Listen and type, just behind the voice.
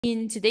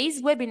In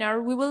today's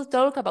webinar, we will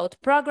talk about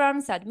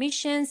programs,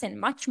 admissions, and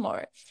much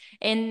more.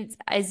 And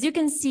as you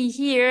can see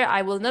here,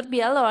 I will not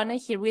be alone.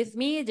 Here with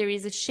me, there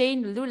is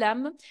Shane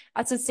Lulam,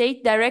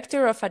 Associate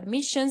Director of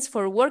Admissions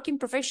for Working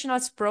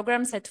Professionals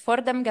Programs at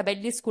Fordham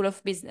Gabelli School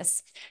of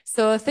Business.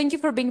 So thank you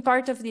for being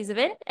part of this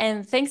event,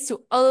 and thanks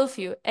to all of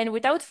you. And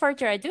without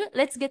further ado,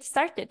 let's get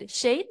started.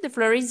 Shane, the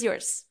floor is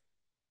yours.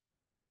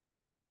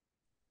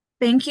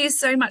 Thank you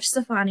so much,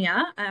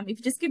 Stefania. If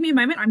you just give me a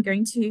moment, I'm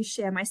going to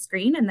share my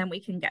screen and then we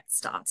can get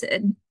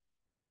started.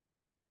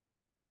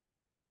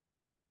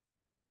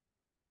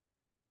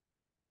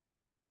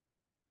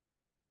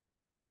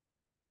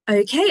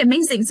 Okay,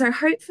 amazing. So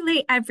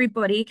hopefully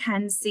everybody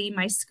can see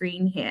my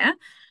screen here.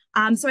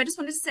 So I just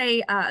wanted to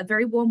say a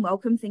very warm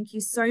welcome. Thank you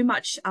so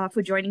much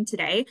for joining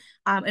today.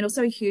 And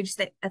also a huge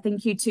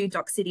thank you to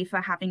Docsity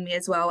for having me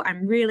as well.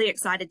 I'm really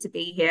excited to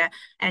be here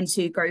and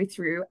to go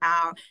through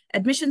our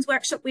admissions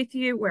workshop with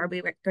you, where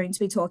we're going to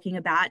be talking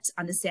about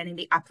understanding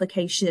the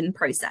application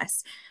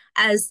process.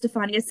 As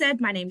Stefania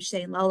said, my name is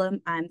Shane Lulam.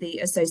 I'm the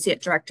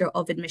Associate Director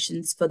of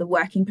Admissions for the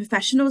Working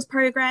Professionals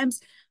programs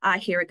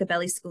here at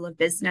Gabelli School of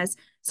Business.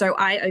 So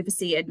I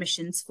oversee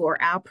admissions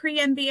for our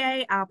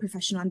pre-MBA, our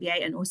professional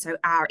MBA, and also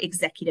our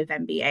executive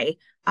MBA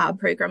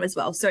program as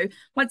well. So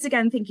once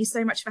again, thank you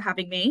so much for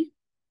having me.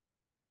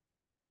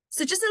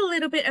 So just a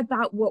little bit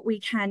about what we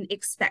can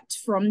expect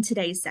from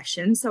today's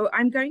session. So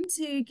I'm going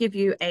to give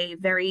you a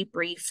very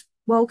brief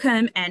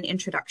welcome and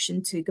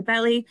introduction to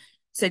Gabelli.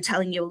 So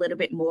telling you a little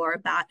bit more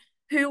about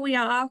who we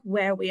are,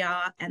 where we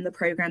are, and the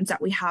programs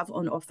that we have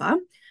on offer.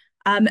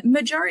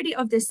 Majority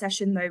of this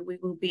session, though, we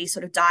will be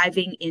sort of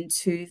diving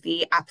into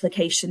the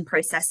application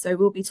process. So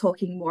we'll be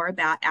talking more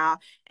about our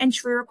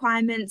entry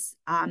requirements,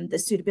 the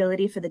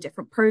suitability for the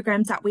different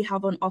programs that we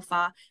have on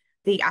offer,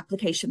 the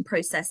application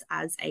process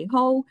as a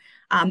whole.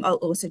 I'll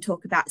also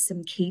talk about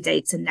some key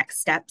dates and next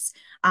steps.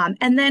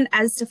 And then,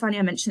 as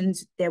Stefania mentioned,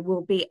 there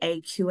will be a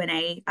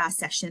Q&A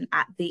session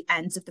at the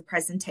end of the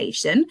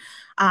presentation.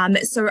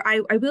 So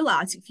I will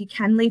ask if you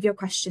can leave your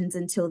questions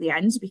until the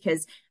end,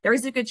 because there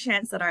is a good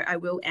chance that I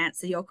will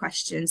answer your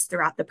questions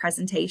throughout the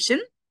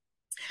presentation.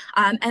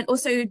 And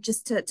also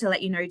just to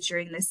let you know,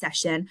 during this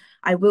session,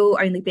 I will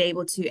only be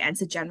able to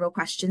answer general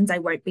questions. I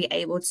won't be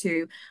able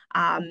to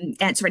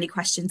answer any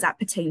questions that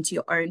pertain to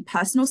your own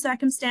personal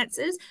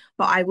circumstances,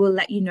 but I will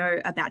let you know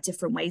about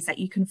different ways that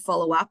you can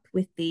follow up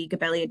with the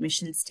Gabelli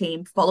admissions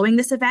team following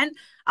this event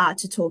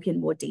to talk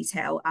in more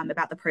detail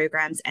about the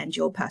programs and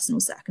your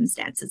personal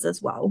circumstances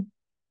as well.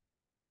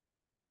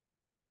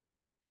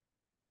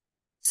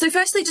 So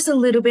firstly, just a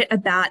little bit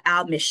about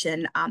our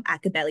mission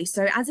at Gabelli.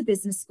 So as a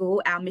business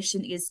school, our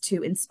mission is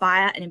to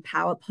inspire and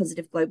empower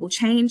positive global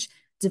change,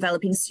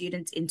 developing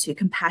students into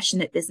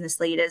compassionate business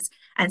leaders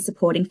and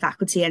supporting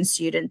faculty and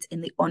students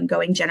in the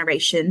ongoing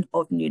generation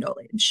of new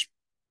knowledge.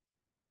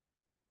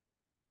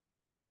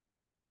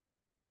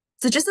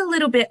 So just a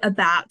little bit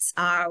about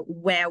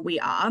where we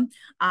are.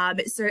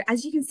 So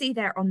as you can see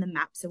there on the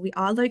map, so we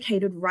are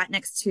located right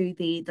next to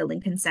the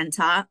Lincoln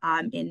Center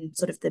in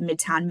sort of the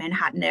Midtown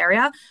Manhattan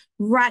area,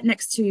 right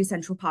next to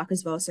Central Park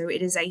as well. So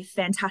it is a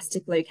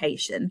fantastic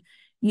location.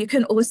 You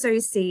can also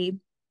see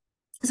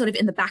sort of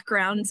in the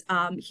background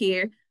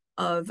here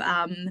of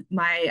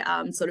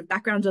my sort of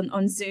background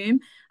on Zoom,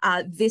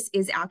 this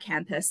is our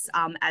campus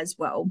as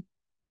well.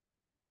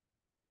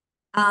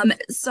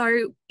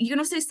 So you can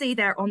also see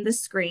there on the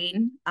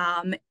screen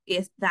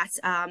if that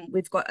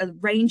we've got a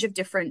range of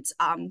different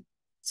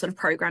sort of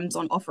programs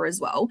on offer as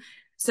well.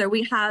 So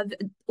we have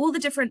all the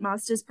different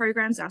master's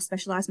programs, our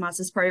specialized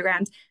master's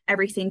programs,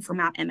 everything from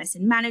our MS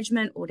in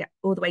management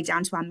all the way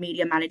down to our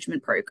media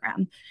management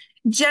program.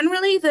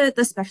 Generally,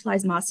 the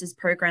specialized master's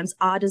programs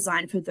are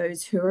designed for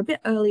those who are a bit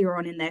earlier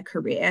on in their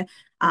career.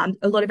 A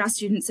lot of our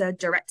students are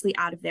directly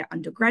out of their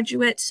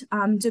undergraduate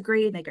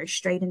degree, and they go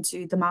straight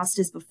into the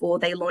master's before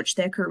they launch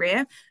their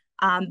career.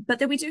 But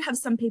then we do have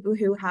some people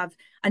who have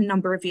a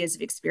number of years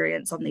of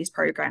experience on these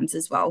programs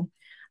as well.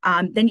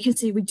 Then you can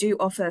see we do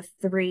offer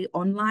 3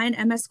 online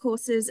MS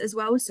courses as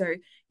well. So,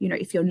 you know,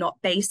 if you're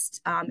not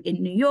based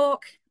in New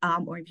York,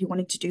 or if you're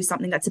wanting to do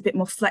something that's a bit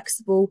more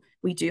flexible,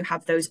 we do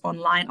have those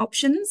online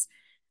options.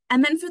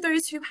 And then for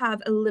those who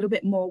have a little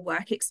bit more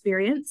work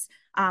experience,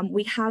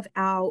 we have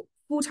our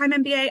full-time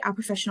MBA, our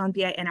professional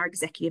MBA, and our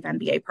executive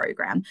MBA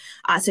program.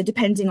 So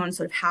depending on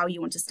sort of how you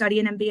want to study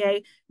an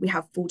MBA, we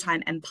have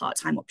full-time and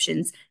part-time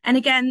options. And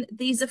again,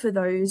 these are for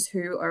those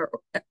who are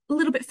a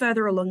little bit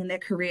further along in their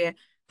career,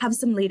 have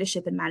some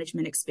leadership and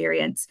management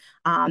experience,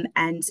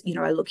 and you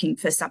know, are looking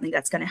for something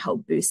that's going to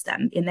help boost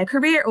them in their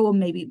career, or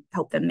maybe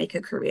help them make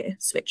a career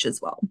switch as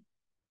well.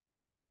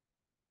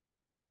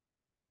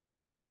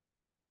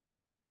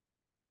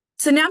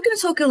 So now I'm going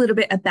to talk a little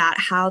bit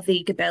about how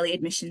the Gabelli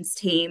admissions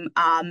team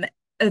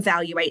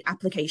evaluate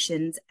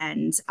applications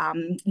and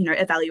you know,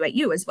 evaluate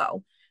you as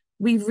well.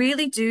 we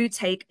really do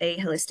take a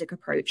holistic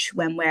approach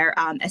when we're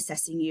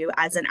assessing you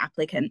as an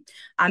applicant.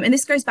 And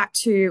this goes back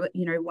to,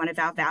 one of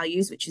our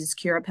values, which is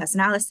Cura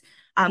Personalis,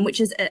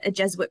 which is a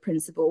Jesuit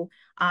principle.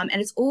 And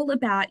it's all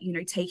about,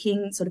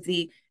 taking sort of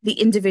the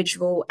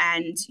individual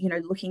and,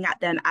 looking at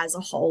them as a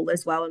whole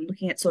as well, and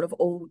looking at sort of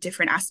all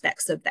different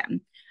aspects of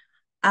them.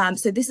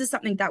 So this is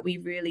something that we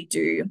really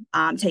do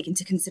take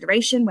into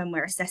consideration when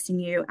we're assessing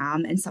you,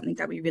 and something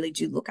that we really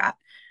do look at.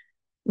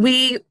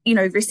 We,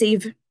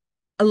 receive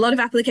a lot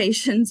of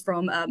applications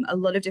from a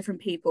lot of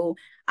different people.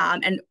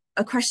 And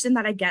a question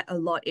that I get a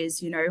lot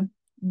is,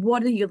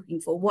 what are you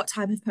looking for? What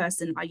type of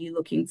person are you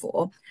looking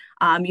for?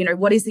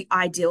 What is the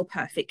ideal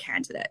perfect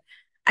candidate?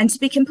 And to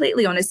be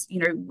completely honest,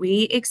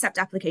 we accept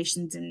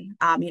applications and,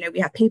 we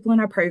have people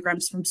in our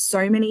programs from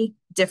so many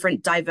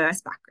different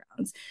diverse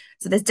backgrounds.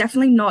 So there's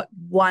definitely not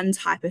one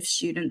type of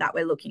student that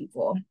we're looking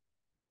for.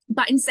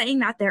 But in saying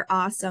that, there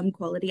are some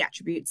quality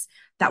attributes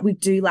that we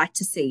do like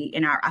to see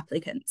in our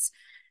applicants.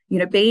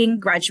 Being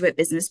graduate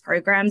business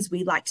programs,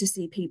 we like to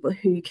see people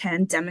who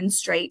can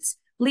demonstrate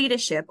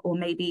leadership, or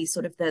maybe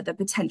sort of the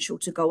potential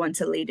to go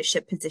onto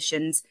leadership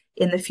positions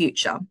in the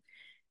future.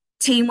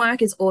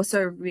 Teamwork is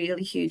also a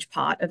really huge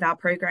part of our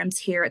programs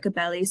here at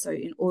Gabelli. So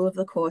in all of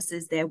the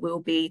courses, there will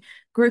be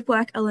group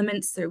work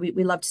elements. So we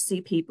love to see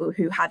people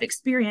who have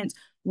experience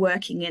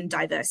working in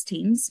diverse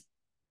teams.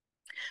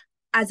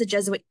 As a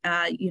Jesuit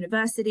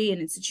university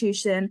and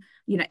institution,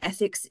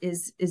 ethics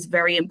is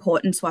very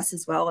important to us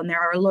as well. And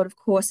there are a lot of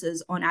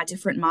courses on our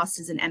different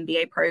masters and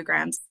MBA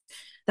programs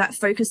that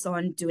focus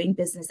on doing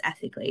business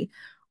ethically.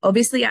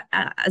 Obviously,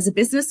 as a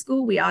business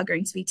school, we are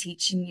going to be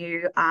teaching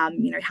you,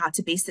 how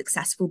to be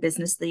successful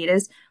business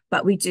leaders,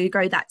 but we do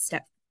go that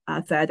step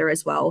further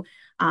as well,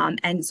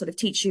 and sort of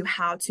teach you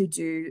how to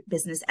do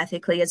business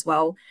ethically as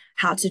well,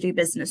 how to do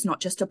business not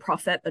just to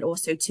profit, but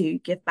also to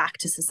give back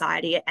to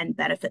society and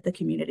benefit the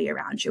community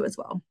around you as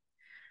well.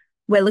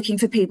 We're looking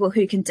for people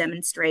who can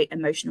demonstrate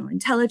emotional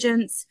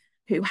intelligence,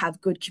 who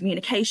have good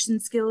communication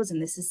skills,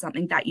 and this is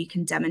something that you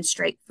can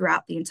demonstrate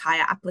throughout the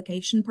entire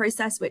application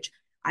process, which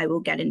I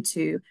will get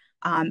into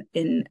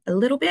in a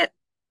little bit.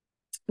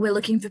 We're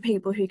looking for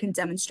people who can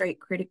demonstrate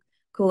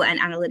critical and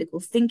analytical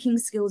thinking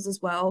skills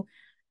as well,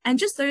 and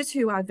just those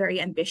who are very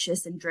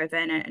ambitious and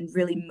driven and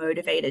really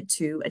motivated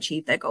to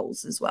achieve their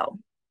goals as well.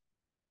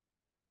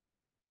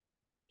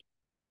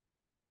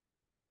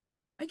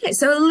 Okay,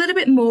 so a little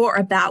bit more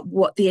about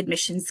what the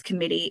admissions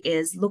committee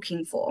is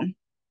looking for.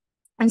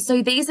 And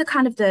so these are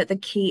kind of the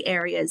key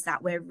areas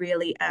that we're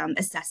really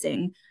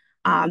assessing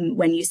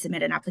when you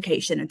submit an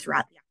application and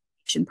throughout the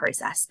application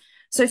process.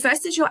 So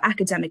first is your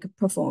academic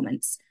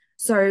performance.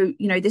 So,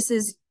 this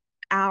is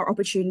our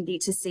opportunity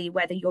to see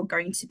whether you're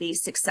going to be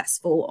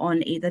successful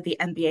on either the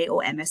MBA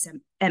or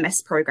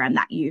MS program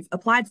that you've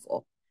applied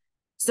for.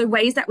 So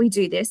ways that we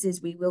do this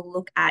is we will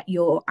look at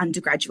your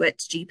undergraduate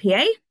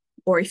GPA,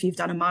 or if you've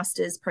done a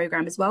master's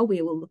program as well,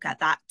 we will look at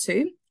that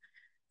too.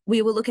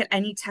 We will look at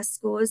any test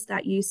scores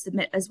that you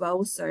submit as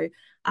well. So,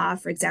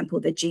 for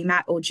example, the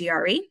GMAT or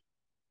GRE.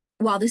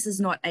 While this is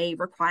not a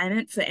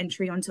requirement for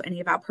entry onto any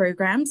of our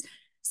programs,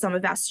 some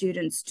of our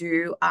students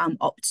do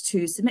opt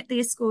to submit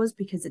these scores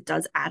because it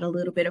does add a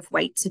little bit of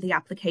weight to the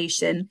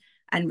application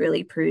and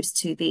really proves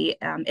to the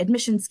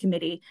admissions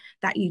committee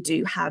that you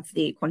do have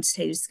the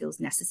quantitative skills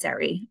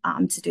necessary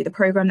to do the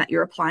program that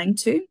you're applying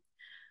to.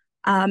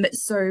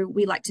 So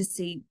we like to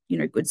see,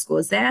 good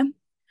scores there.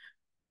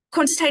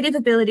 Quantitative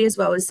ability as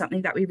well is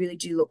something that we really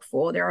do look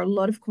for. There are a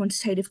lot of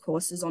quantitative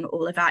courses on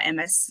all of our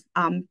MS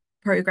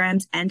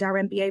programs and our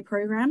MBA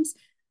programs.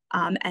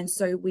 And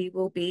so we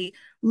will be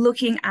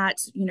looking at,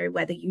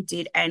 whether you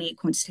did any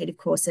quantitative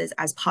courses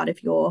as part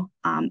of your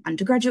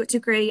undergraduate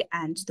degree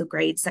and the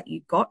grades that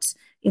you got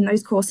in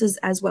those courses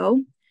as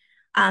well.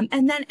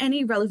 And then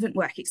any relevant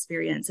work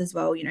experience as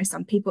well.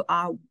 Some people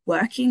are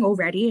working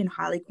already in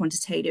highly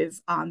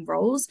quantitative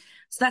roles.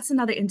 So that's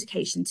another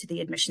indication to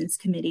the admissions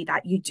committee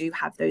that you do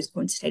have those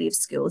quantitative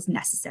skills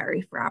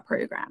necessary for our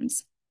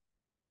programs.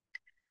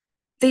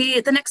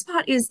 The next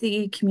part is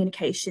the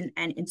communication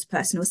and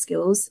interpersonal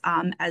skills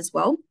as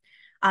well.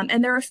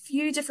 And there are a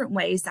few different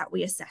ways that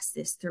we assess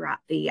this throughout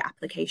the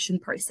application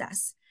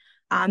process.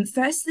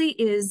 Firstly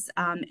is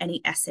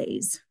any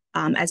essays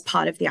as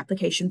part of the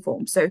application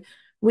form. So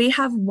we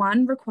have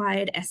one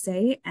required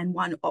essay and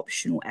one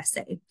optional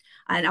essay.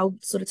 And I'll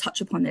sort of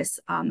touch upon this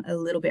a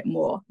little bit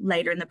more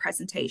later in the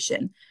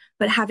presentation.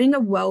 But having a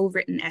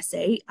well-written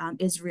essay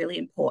is really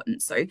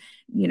important. So,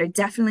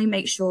 definitely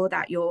make sure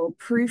that you're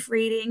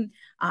proofreading.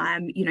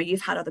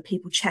 You've had other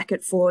people check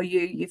it for you.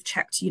 You've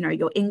checked,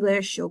 your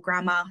English, your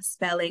grammar,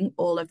 spelling,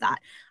 all of that,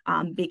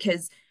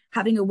 because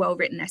having a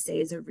well-written essay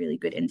is a really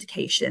good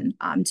indication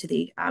to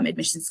the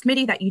admissions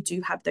committee that you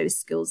do have those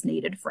skills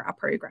needed for our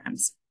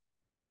programs.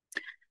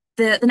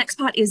 The next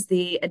part is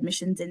the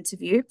admissions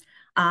interview.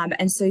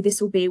 And so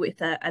this will be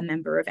with a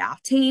member of our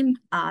team.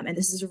 And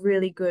this is a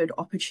really good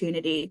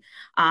opportunity,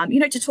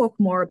 to talk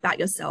more about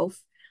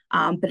yourself,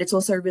 but it's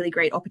also a really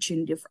great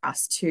opportunity for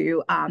us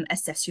to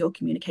assess your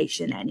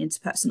communication and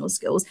interpersonal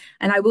skills.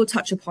 And I will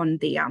touch upon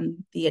the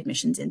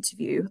admissions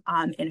interview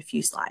in a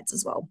few slides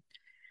as well.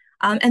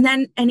 And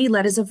then any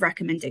letters of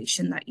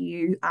recommendation that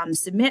you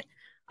submit.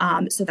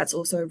 So that's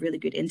also a really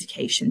good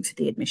indication for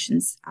the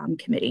admissions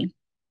committee.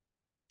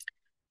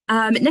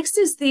 Next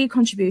is the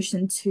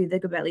contribution to the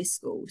Gabelli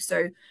School.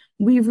 So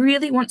we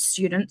really want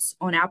students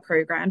on our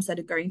programs that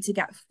are going to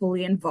get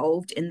fully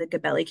involved in the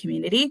Gabelli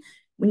community.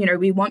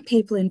 We want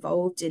people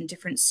involved in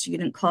different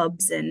student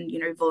clubs and,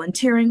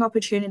 volunteering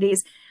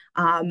opportunities.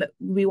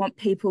 We want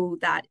people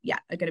that,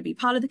 are going to be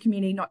part of the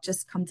community, not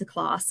just come to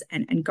class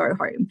and go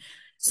home.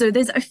 So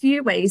there's a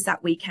few ways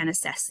that we can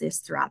assess this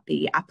throughout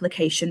the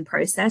application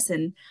process.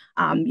 And,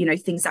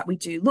 things that we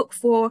do look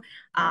for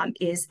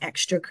is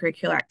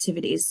extracurricular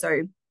activities.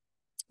 So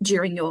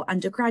during your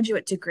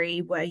undergraduate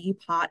degree, were you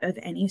part of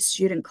any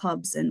student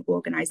clubs and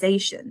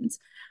organizations?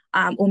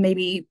 Or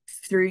maybe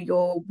through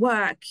your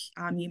work,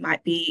 you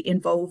might be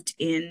involved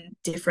in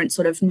different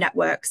sort of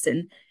networks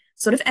and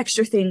sort of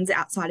extra things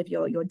outside of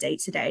your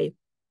day-to-day.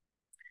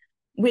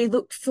 We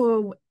look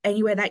for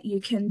anywhere that you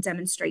can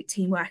demonstrate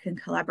teamwork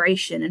and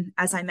collaboration. And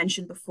as I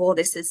mentioned before,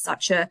 this is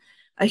such a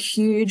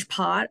huge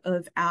part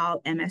of our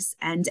MS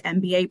and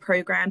MBA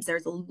programs.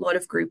 There's a lot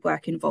of group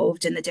work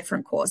involved in the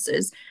different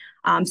courses.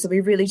 So we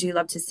really do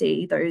love to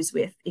see those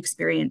with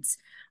experience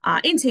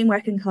in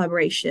teamwork and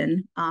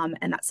collaboration,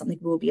 and that's something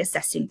we'll be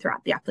assessing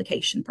throughout the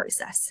application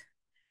process.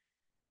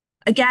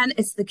 Again,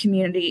 it's the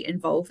community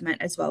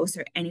involvement as well,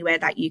 so anywhere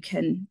that you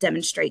can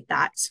demonstrate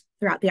that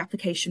throughout the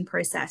application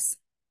process.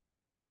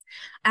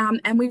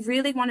 And we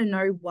really want to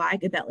know why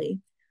Gabelli.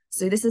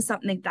 So this is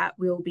something that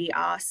will be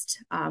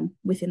asked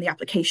within the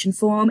application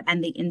form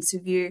and the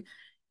interview.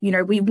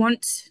 We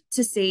want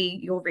to see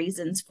your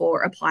reasons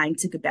for applying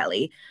to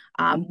Gabelli,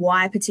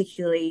 why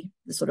particularly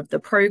the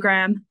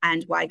program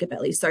and why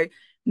Gabelli. So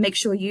make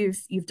sure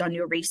you've done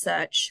your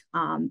research,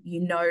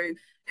 you know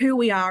who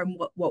we are and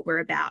what we're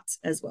about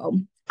as well.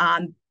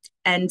 And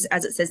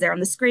as it says there on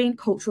the screen,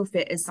 cultural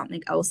fit is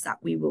something else that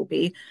we will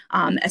be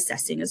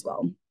assessing as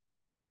well.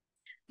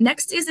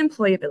 Next is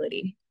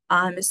employability.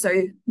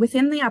 So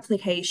within the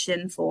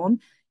application form,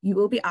 you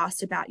will be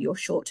asked about your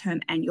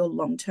short-term and your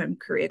long-term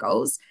career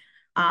goals.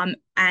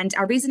 And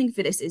our reasoning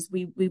for this is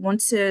we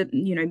want to,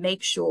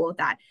 make sure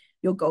that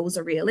your goals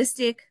are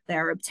realistic,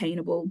 they're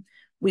obtainable.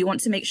 We want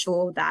to make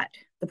sure that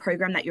the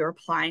program that you're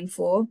applying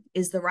for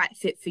is the right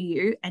fit for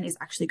you and is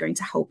actually going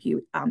to help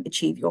you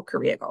achieve your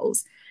career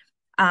goals.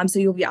 So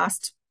you'll be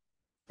asked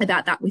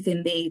about that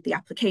within the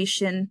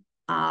application.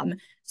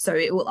 So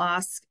it will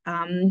ask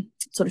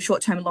sort of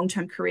short-term and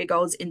long-term career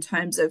goals in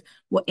terms of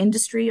what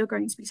industry you're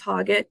going to be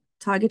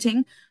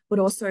targeting, but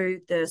also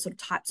the sort of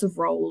types of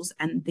roles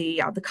and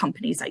the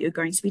companies that you're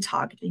going to be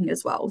targeting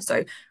as well.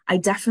 So I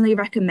definitely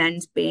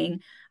recommend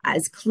being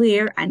as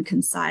clear and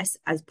concise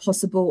as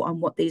possible on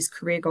what these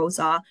career goals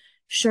are.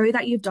 Show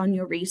that you've done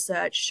your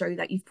research, show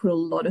that you've put a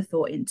lot of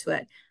thought into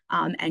it,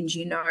 and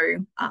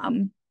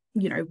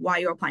why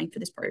you're applying for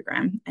this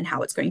program and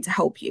how it's going to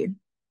help you.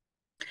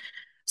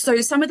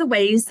 So some of the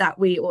ways that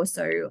we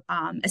also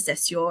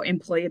assess your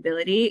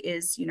employability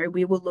is,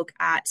 we will look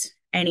at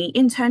any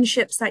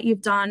internships that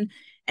you've done,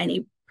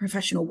 any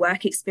professional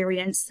work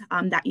experience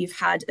that you've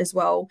had as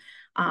well.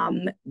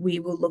 We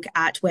will look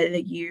at whether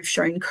you've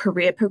shown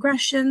career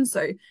progression.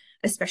 So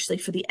especially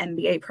for the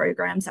MBA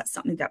programs, that's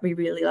something that we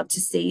really love to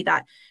see,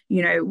 that,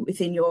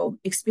 within your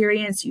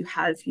experience, you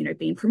have,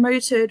 been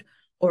promoted,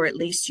 or at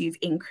least you've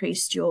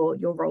increased your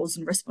roles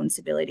and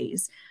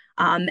responsibilities.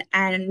 And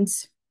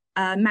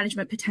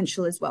management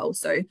potential as well.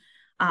 So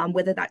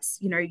whether that's,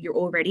 you're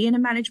already in a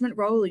management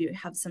role or you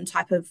have some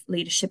type of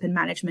leadership and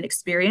management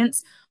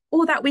experience,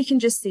 or that we can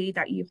just see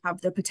that you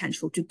have the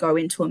potential to go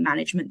into a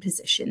management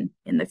position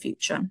in the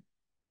future.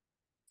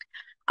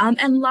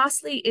 And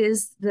lastly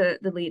is the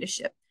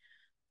leadership.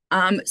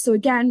 So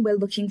again, we're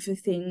looking for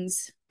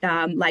things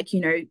like,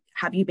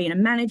 have you been a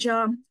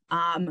manager,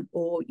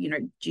 or,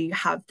 do you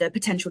have the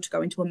potential to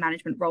go into a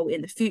management role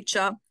in the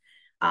future?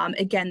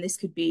 Again, this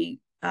could be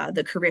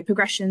the career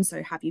progression.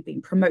 So have you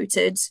been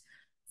promoted?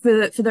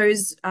 For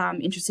those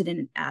interested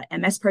in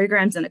MS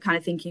programs and are kind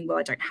of thinking, well,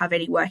 I don't have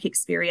any work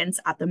experience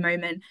at the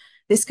moment,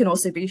 this can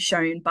also be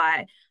shown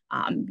by,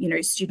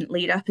 student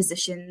leader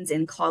positions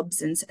in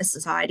clubs and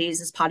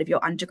societies as part of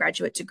your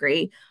undergraduate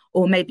degree,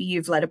 or maybe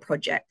you've led a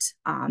project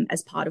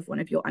as part of one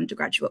of your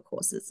undergraduate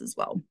courses as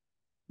well.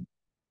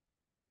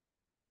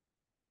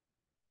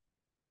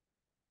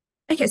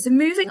 Okay, so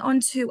moving on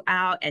to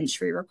our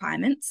entry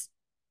requirements.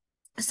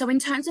 So in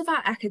terms of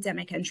our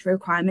academic entry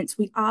requirements,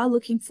 we are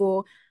looking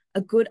for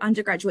a good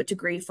undergraduate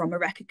degree from a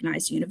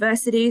recognized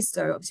university.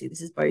 So obviously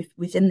this is both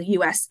within the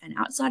US and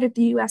outside of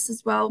the US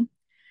as well.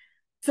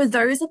 For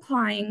those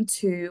applying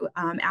to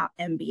our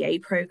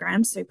MBA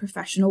program, so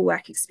professional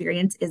work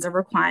experience is a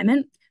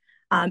requirement.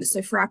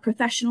 So for our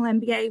professional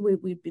MBA,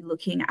 we'd be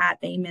looking at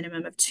a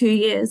minimum of 2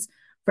 years,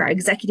 For our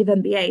executive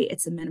MBA,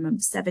 it's a minimum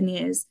of 7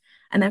 years.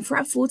 And then for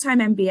our full-time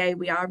MBA,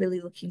 we are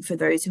really looking for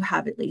those who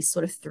have at least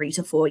sort of 3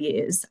 to 4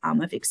 years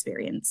of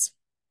experience.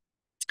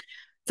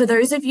 For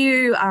those of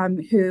you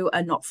who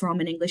are not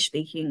from an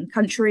English-speaking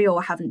country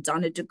or haven't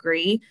done a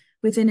degree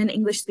within an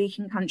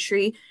English-speaking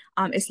country,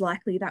 it's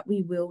likely that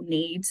we will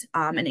need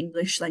an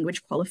English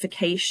language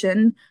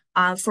qualification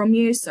from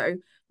you. So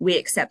we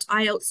accept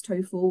IELTS,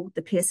 TOEFL,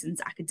 the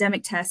Pearson's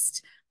academic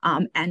test,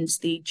 and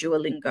the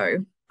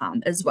Duolingo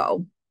as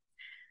well.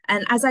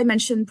 And as I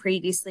mentioned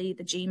previously,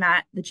 the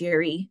GMAT, the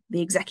GRE,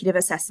 the executive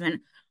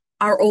assessment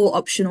are all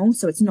optional,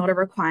 so it's not a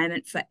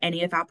requirement for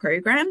any of our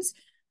programs.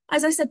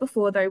 As I said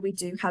before, though, we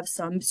do have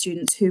some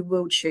students who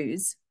will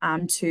choose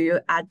to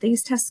add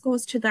these test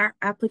scores to their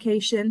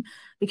application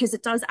because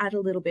it does add a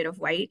little bit of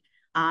weight,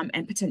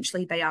 and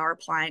potentially they are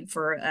applying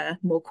for a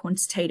more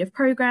quantitative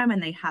program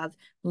and they have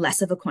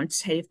less of a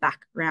quantitative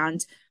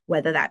background,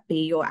 whether that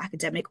be your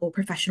academic or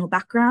professional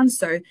background.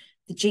 So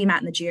the GMAT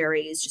and the GRE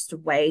is just a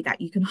way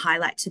that you can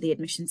highlight to the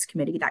admissions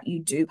committee that you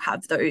do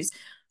have those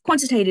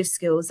quantitative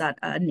skills that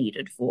are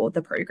needed for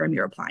the program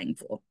you're applying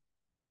for.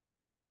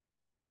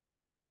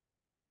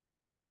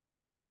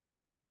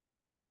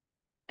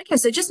 Okay,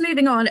 so just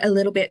moving on a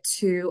little bit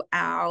to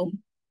our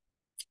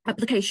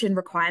application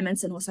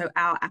requirements and also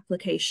our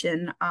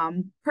application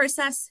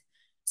process.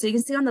 So you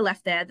can see on the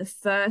left there, the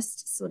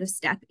first sort of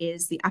step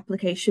is the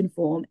application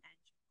form and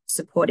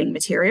supporting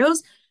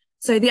materials.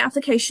 So the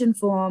application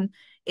form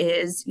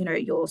is,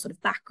 your sort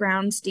of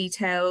background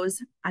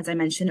details. As I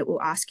mentioned, it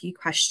will ask you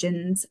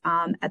questions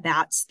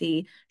about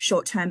the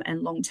short-term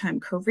and long-term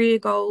career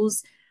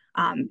goals.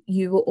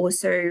 You will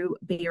also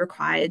be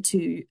required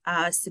to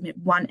submit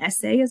one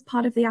essay as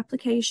part of the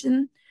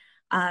application.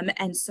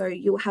 And so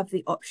you'll have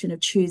the option of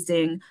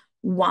choosing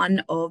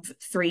one of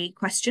 3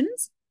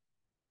 questions.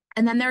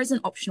 And then there is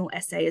an optional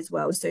essay as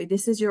well. So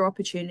this is your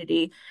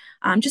opportunity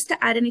just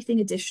to add anything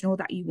additional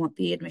that you want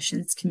the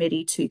admissions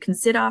committee to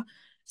consider.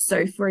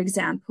 So for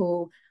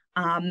example,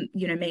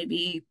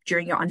 maybe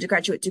during your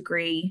undergraduate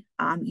degree,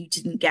 you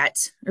didn't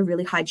get a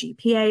really high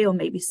GPA, or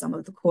maybe some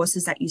of the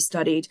courses that you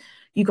studied,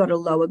 you got a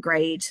lower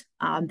grade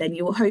than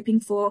you were hoping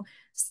for.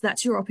 So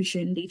that's your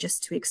opportunity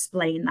just to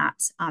explain that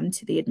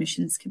to the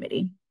admissions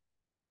committee.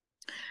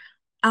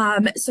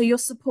 So your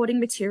supporting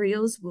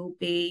materials will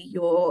be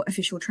your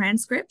official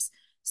transcripts.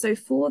 So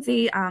for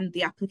the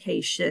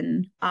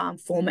application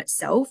form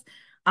itself,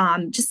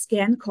 just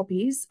scan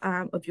copies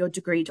of your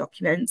degree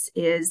documents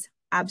is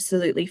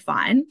absolutely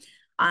fine.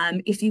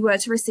 If you were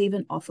to receive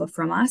an offer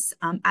from us,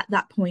 at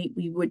that point,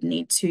 we would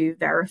need to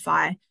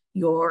verify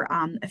your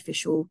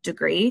official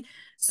degree.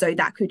 So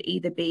that could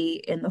either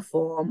be in the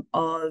form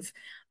of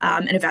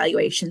an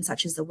evaluation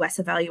such as the WES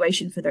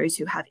evaluation for those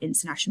who have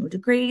international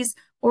degrees,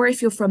 or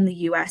if you're from the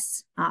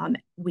US,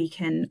 we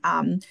can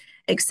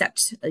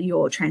accept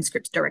your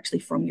transcripts directly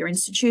from your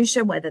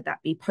institution, whether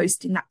that be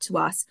posting that to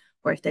us,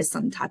 or if there's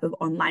some type of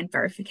online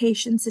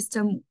verification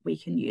system, we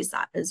can use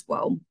that as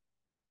well.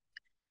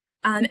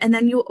 And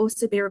then you'll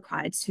also be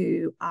required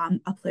to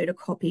upload a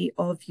copy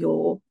of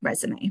your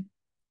resume.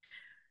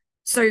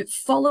 So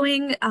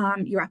following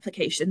your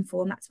application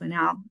form, that's when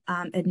our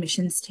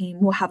admissions team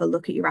will have a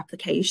look at your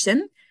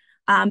application.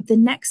 The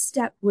next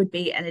step would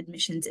be an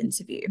admissions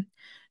interview.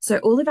 So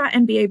all of our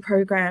MBA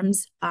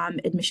programs,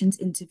 admissions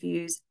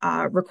interviews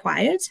are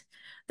required.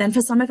 Then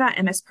for some of our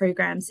MS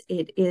programs,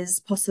 it is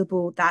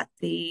possible that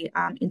the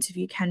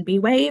interview can be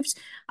waived,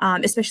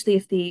 especially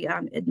if the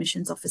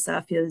admissions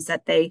officer feels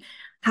that they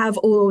have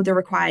all the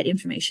required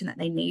information that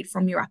they need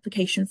from your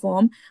application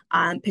form.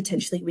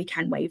 Potentially, we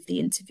can waive the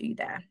interview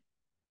there.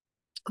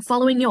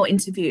 Following your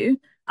interview,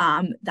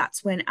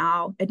 that's when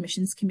our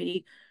admissions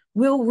committee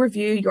will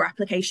review your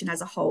application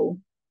as a whole.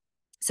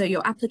 So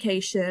your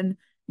application,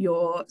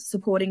 your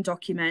supporting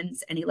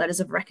documents, any letters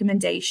of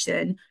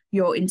recommendation,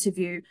 your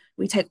interview,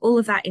 we take all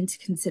of that into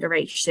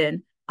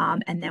consideration,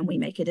 and then we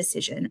make a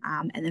decision.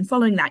 And then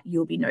following that,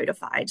 you'll be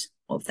notified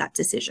of that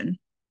decision.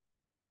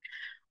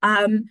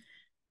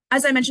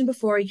 As I mentioned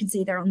before, you can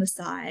see there on the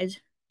side,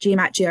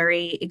 GMAT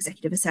GRE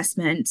executive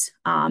assessment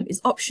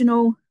is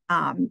optional.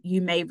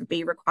 You may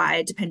be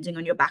required, depending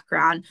on your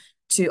background,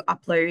 to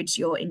upload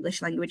your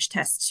English language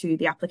test to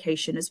the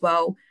application as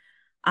well.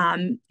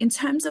 In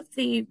terms of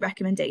the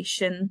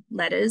recommendation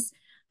letters,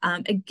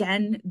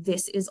 again,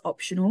 this is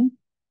optional.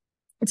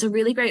 It's a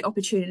really great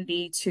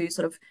opportunity to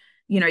sort of,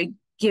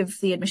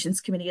 give the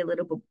admissions committee a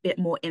little bit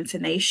more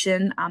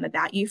information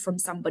about you from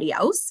somebody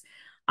else.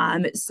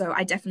 So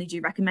I definitely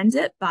do recommend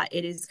it, but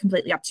it is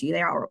completely up to you.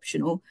 They are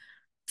optional.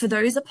 For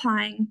those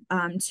applying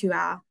to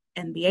our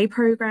MBA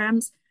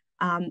programs,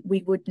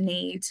 we would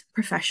need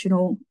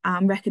professional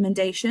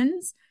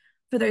recommendations.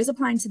 For those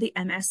applying to the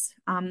MS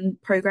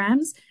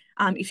programs,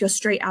 if you're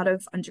straight out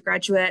of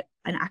undergraduate,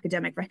 an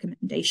academic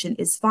recommendation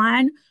is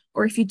fine.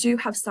 Or if you do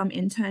have some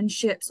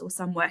internships or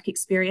some work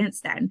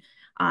experience, then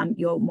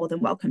you're more than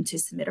welcome to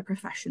submit a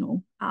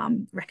professional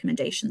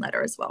recommendation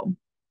letter as well.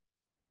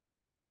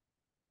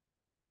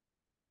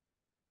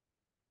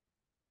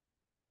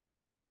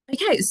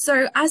 Okay,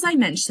 so as I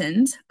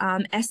mentioned,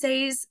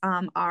 essays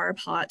are a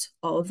part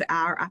of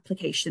our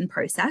application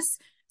process.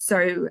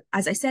 So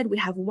as I said, we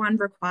have one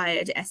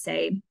required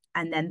essay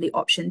and then the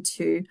option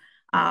to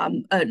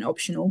an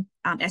optional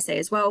essay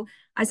as well.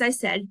 As I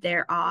said,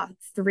 there are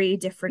three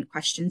different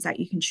questions that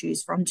you can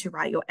choose from to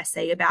write your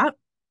essay about.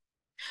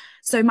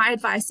 So my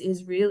advice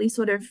is really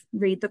sort of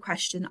read the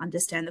question,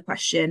 understand the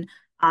question,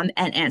 and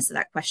answer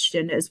that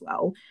question as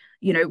well.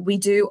 You know, we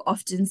do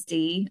often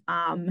see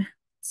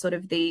sort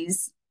of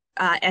these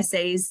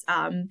essays,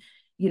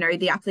 you know,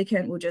 the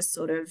applicant will just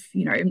sort of,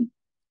 you know,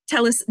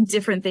 tell us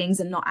different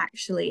things and not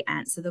actually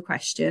answer the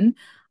question.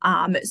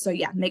 So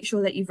yeah, make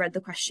sure that you've read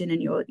the question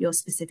and you're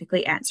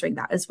specifically answering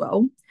that as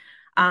well.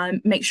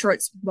 Make sure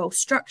it's well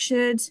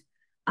structured.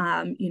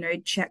 You know,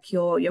 check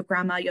your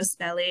grammar, your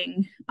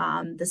spelling,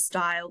 the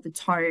style, the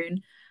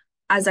tone.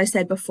 As I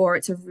said before,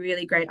 it's a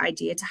really great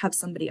idea to have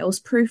somebody else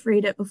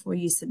proofread it before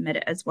you submit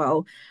it as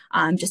well,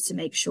 just to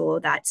make sure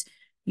that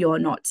you're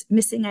not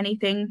missing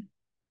anything.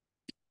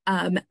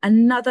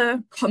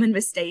 Another common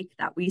mistake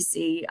that we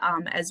see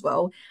as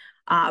well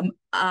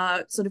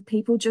are sort of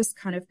people just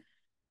kind of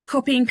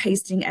copying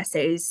pasting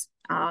essays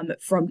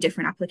from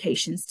different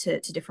applications to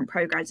different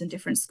programs and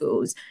different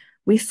schools.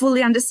 We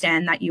fully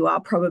understand that you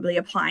are probably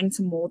applying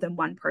to more than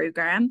one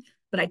program,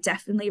 but I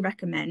definitely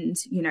recommend,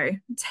 you know,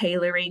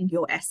 tailoring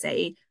your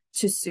essay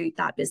to suit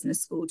that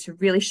business school to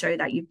really show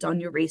that you've done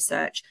your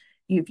research,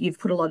 you've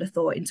put a lot of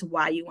thought into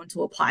why you want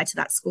to apply to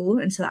that school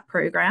and to that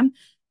program.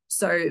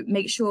 So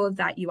make sure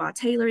that you are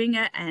tailoring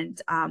it and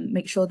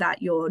make sure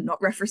that you're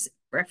not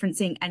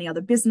referencing any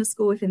other business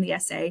school within the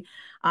essay.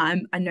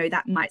 I know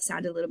that might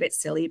sound a little bit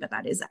silly, but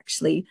that is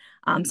actually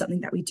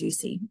something that we do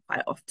see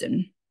quite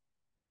often.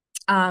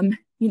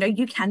 You know,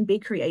 you can be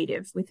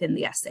creative within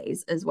the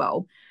essays as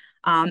well.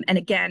 And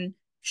again,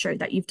 show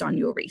that you've done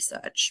your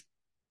research.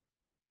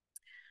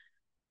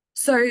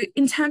 So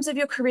in terms of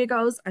your career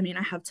goals, I mean,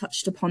 I have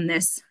touched upon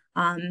this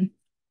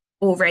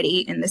already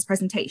in this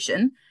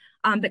presentation,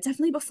 but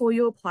definitely before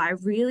you apply,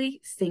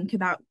 really think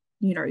about,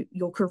 you know,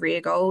 your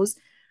career goals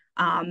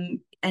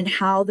and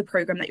how the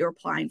program that you're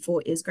applying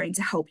for is going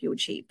to help you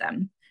achieve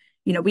them.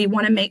 You know, we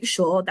want to make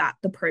sure that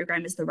the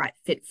program is the right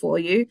fit for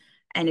you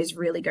and is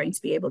really going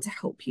to be able to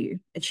help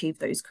you achieve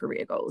those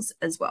career goals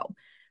as well.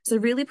 So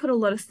really put a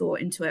lot of thought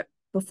into it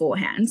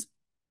beforehand.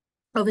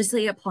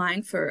 Obviously,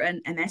 applying for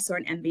an MS or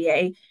an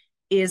MBA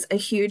is a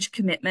huge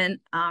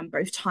commitment,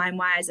 both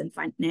time-wise and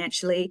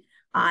financially.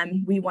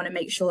 We want to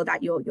make sure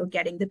that you're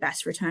getting the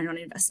best return on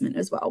investment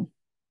as well.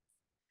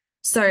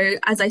 So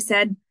as I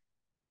said,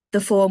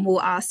 the form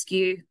will ask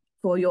you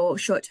for your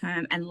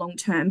short-term and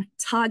long-term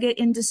target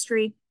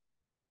industry.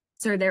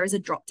 So there is a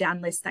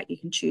drop-down list that you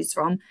can choose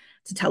from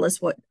to tell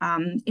us what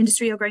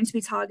industry you're going to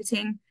be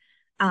targeting.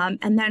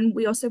 And then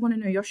we also want to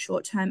know your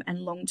short-term and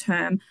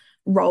long-term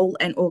role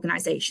and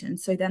organization.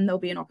 So then there'll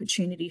be an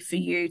opportunity for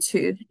you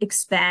to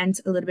expand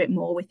a little bit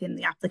more within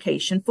the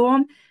application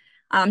form.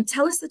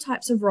 Tell us the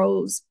types of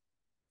roles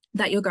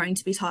that you're going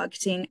to be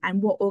targeting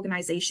and what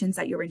organizations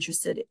that you're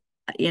interested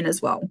in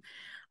as well.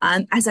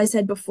 As I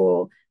said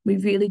before, we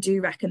really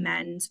do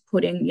recommend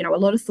putting, you know, a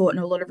lot of thought and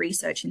a lot of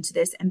research into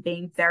this and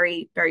being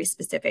very, very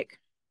specific.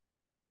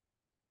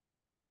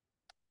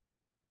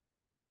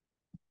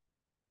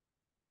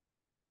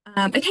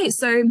 Okay,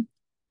 so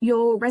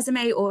your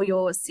resume or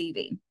your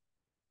CV,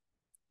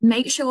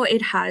 make sure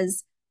it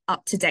has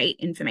up-to-date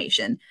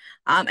information.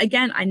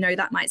 Again, I know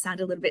that might sound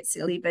a little bit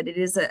silly, but it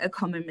is a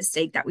common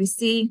mistake that we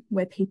see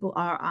where people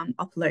are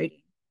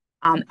uploading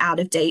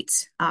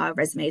out-of-date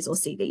resumes or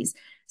CVs.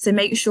 So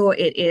make sure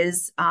it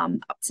is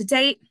up to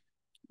date.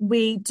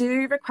 We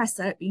do request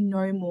that it be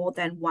no more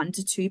than 1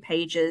 to 2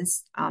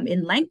 pages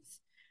in length.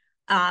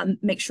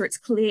 Make sure it's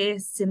clear,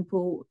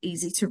 simple,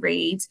 easy to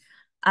read.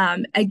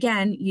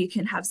 Again, you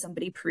can have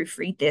somebody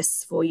proofread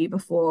this for you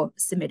before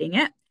submitting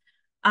it.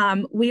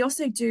 We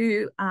also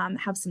do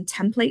have some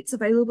templates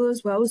available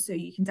as well, so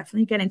you can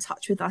definitely get in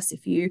touch with us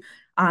if you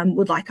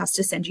would like us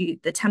to send you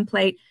the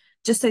template,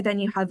 just so then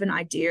you have an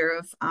idea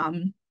of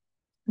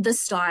the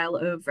style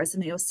of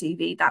resume or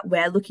CV that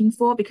we're looking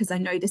for, because I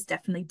know this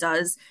definitely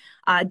does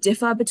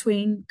differ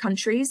between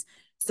countries.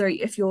 So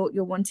if you're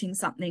wanting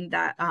something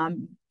that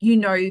you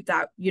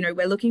know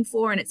we're looking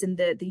for and it's in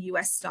the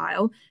US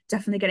style,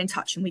 definitely get in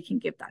touch and we can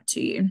give that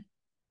to you.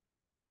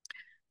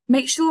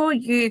 Make sure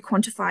you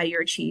quantify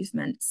your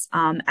achievements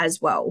as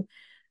well.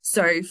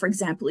 So for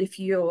example, if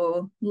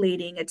you're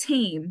leading a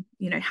team,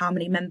 you know, how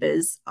many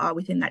members are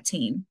within that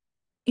team?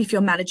 If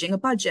you're managing a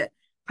budget,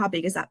 how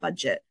big is that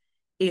budget?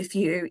 If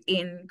you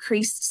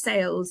increased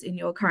sales in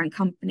your current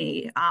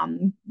company,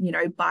 you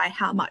know, by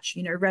how much,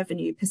 you know,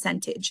 revenue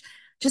percentage,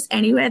 just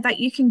anywhere that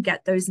you can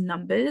get those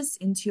numbers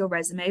into your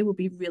resume will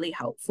be really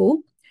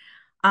helpful.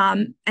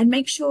 And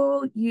make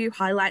sure you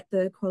highlight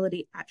the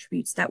quality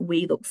attributes that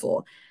we look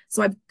for.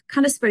 So I've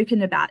kind of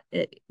spoken about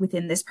it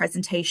within this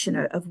presentation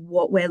of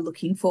what we're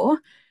looking for.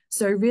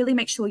 So really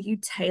make sure you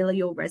tailor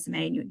your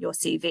resume and your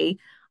CV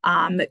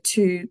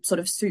to sort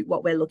of suit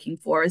what we're looking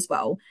for as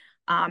well.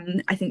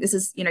 I think this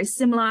is, you know,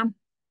 similar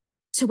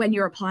to when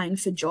you're applying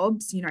for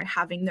jobs,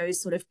 having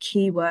those sort of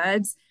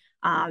keywords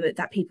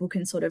that people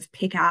can sort of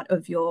pick out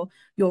of your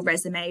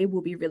resume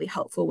will be really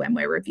helpful when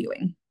we're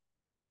reviewing.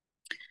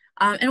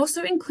 And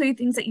also include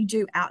things that you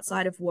do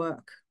outside of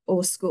work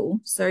or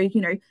school. So,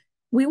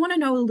 we want to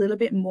know a little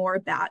bit more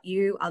about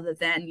you other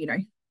than,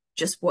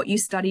 just what you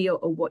study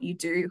or what you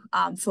do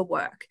for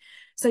work.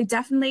 So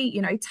definitely,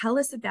 tell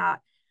us about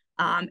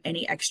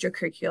any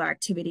extracurricular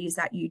activities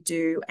that you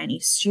do, any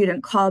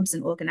student clubs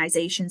and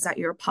organizations that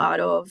you're a part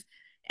of,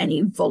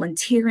 any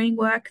volunteering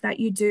work that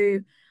you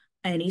do,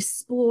 any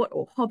sport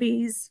or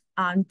hobbies.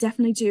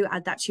 Definitely do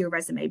add that to your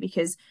resume,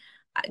 because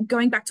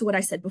going back to what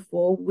I said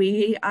before,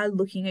 we are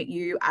looking at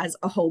you as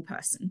a whole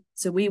person.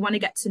 So we want to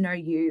get to know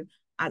you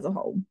as a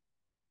whole.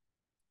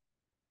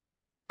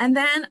 And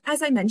then,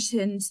 as I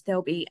mentioned,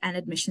 there'll be an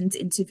admissions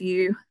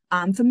interview.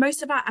 For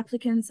most of our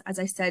applicants, as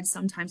I said,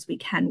 sometimes we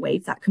can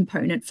waive that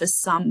component for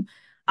some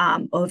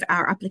of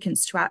our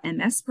applicants to our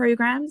MS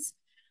programs.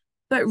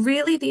 But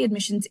really, the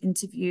admissions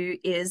interview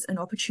is an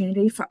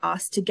opportunity for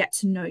us to get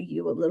to know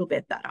you a little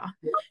bit better.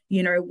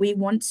 We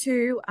want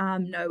to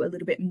know a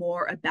little bit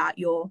more about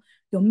your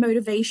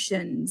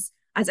motivations.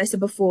 As I said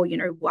before,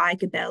 why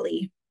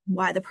Gabelli,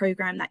 why the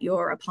program that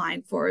you're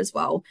applying for as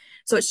well.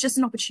 So it's just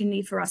an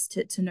opportunity for us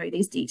to know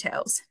these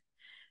details.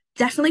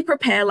 Definitely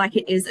prepare like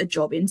it is a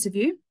job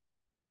interview.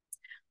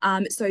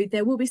 So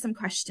there will be some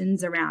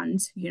questions around,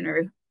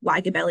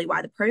 why Gabelli,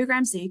 why the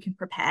program, so you can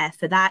prepare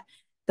for that.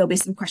 There'll be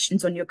some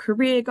questions on your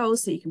career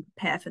goals, so you can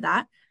prepare for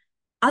that.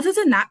 Other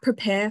than that,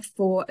 prepare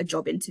for a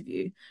job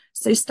interview.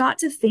 So start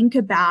to think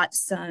about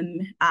some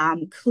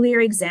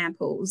clear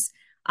examples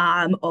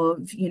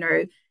of,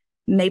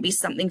 maybe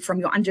something from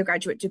your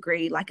undergraduate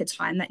degree, like a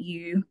time that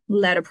you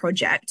led a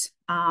project,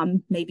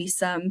 maybe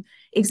some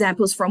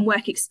examples from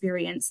work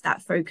experience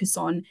that focus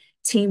on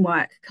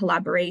teamwork,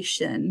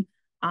 collaboration,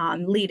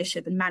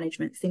 leadership and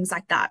management, things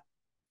like that.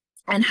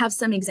 And have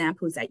some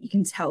examples that you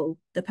can tell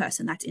the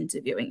person that's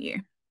interviewing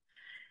you.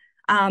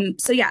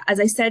 So yeah, as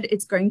I said,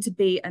 it's going to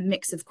be a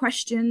mix of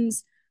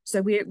questions.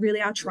 So we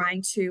really are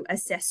trying to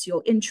assess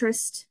your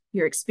interest,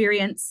 your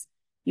experience,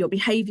 your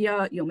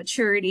behavior, your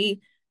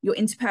maturity, your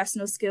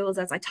interpersonal skills,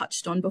 as I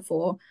touched on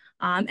before,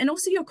 and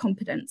also your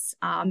competence.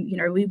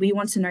 We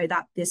want to know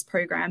that this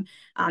program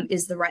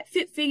is the right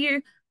fit for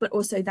you, but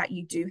also that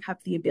you do have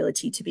the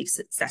ability to be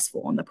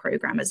successful on the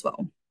program as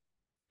well.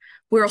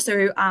 We're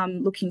also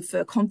looking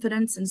for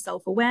confidence and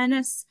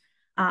self-awareness,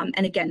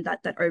 and again,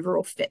 that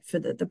overall fit for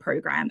the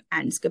program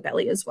and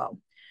Gabelli as well.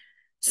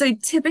 So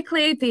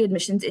typically the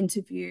admissions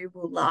interview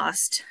will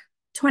last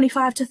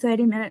 25 to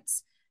 30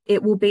 minutes.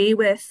 It will be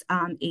with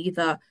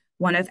either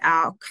one of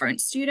our current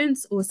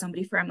students or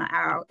somebody from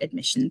our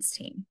admissions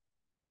team.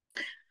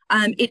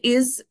 It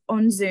is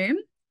on Zoom,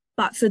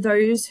 but for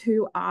those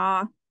who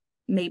are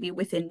maybe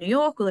within New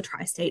York or the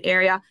tri-state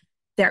area,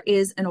 there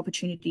is an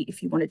opportunity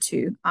if you wanted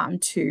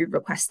to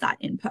request that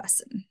in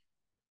person.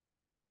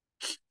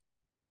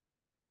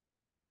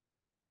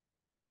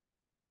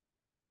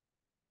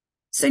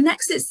 So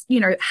next is,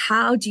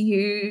 how do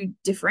you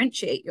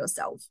differentiate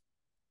yourself?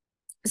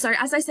 So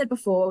as I said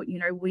before,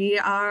 we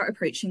are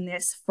approaching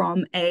this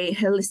from a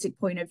holistic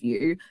point of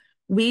view.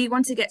 We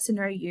want to get to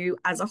know you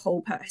as a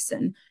whole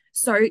person.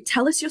 So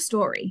tell us your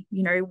story.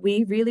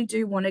 We really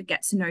do want to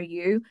get to know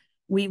you.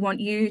 We want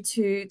you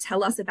to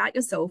tell us about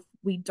yourself.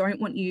 We don't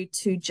want you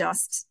to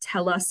just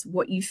tell us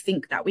what you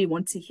think that we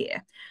want to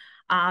hear.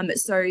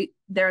 So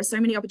there are so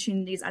many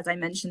opportunities, as I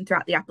mentioned,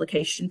 throughout the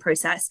application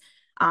process,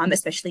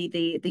 especially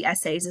the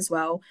essays as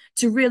well,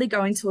 to really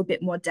go into a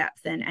bit more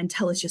depth and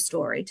tell us your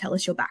story, tell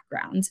us your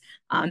background.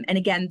 And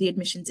again, the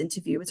admissions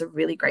interview is a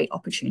really great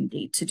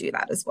opportunity to do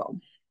that as well.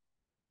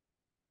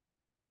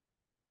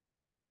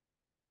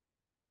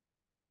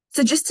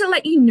 So just to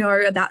let you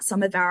know about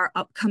some of our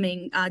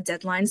upcoming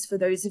deadlines for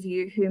those of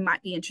you who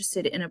might be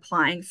interested in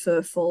applying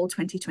for fall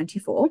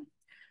 2024.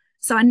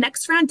 So our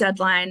next round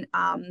deadline,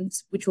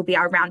 which will be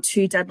our round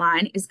 2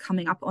 deadline, is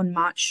coming up on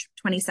March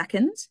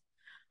 22nd.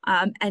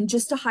 And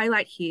just to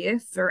highlight here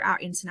for our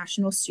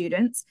international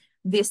students,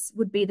 this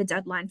would be the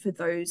deadline for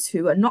those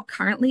who are not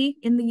currently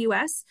in the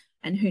US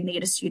and who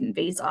need a student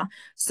visa.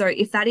 So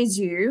if that is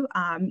you,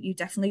 you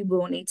definitely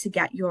will need to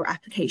get your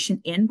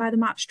application in by the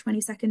March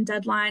 22nd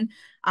deadline.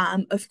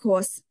 Of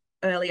course,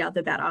 earlier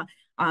the better.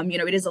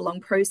 It is a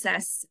long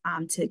process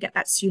to get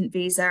that student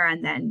visa,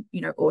 and then,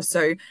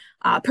 also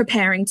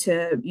preparing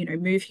to,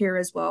 move here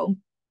as well.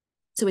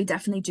 So we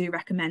definitely do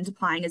recommend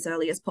applying as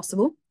early as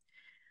possible.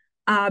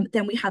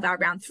 Then we have our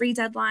round 3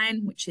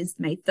 deadline, which is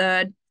May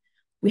 3rd.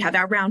 We have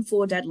our round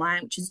 4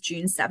 deadline, which is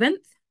June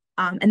 7th.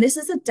 And this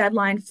is a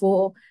deadline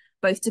for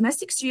both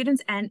domestic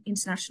students and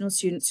international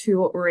students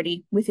who are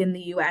already within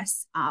the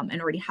US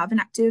and already have an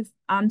active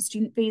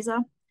student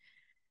visa.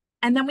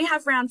 And then we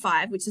have round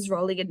 5, which is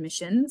rolling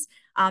admissions.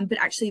 But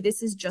actually,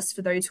 this is just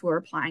for those who are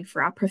applying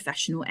for our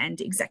professional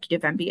and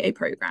executive MBA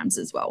programs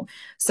as well.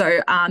 So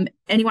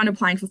anyone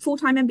applying for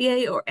full-time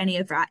MBA or any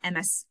of our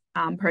MS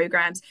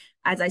programs,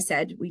 as I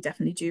said, we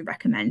definitely do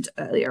recommend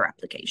earlier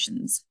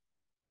applications.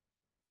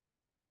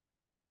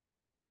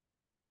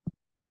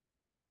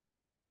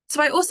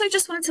 So I also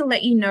just wanted to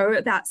let you know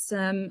about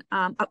some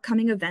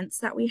upcoming events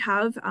that we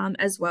have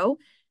as well.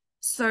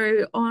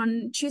 So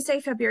on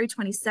Tuesday, February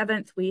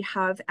 27th, we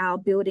have our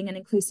Building an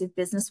Inclusive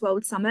Business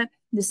World Summit.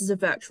 This is a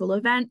virtual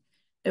event.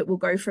 It will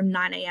go from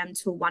 9 a.m.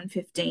 to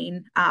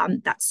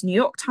 1:15. That's New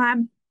York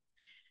time.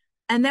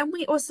 And then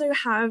we also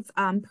have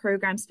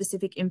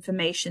program-specific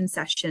information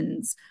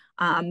sessions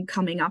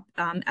coming up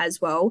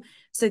as well.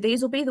 So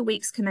these will be the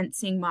weeks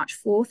commencing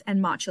March 4th and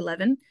March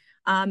 11th.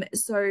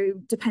 So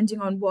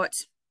depending on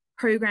what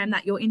program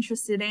that you're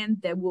interested in,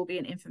 there will be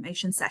an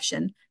information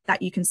session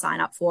that you can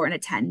sign up for and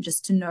attend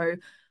just to know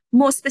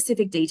more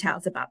specific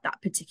details about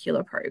that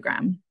particular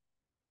program.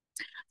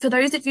 For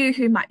those of you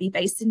who might be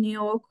based in New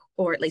York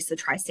or at least the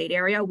tri-state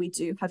area, we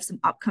do have some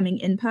upcoming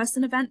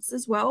in-person events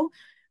as well.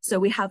 So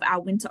we have our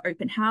winter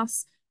open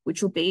house,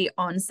 which will be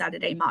on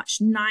Saturday, March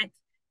 9th.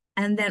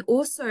 And then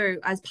also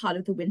as part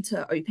of the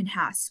winter open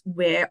house,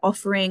 we're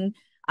offering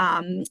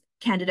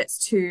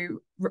candidates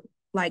to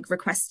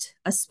request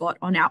a spot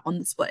on our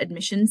on-the-spot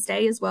admissions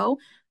day as well.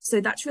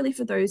 So that's really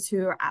for those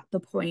who are at the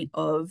point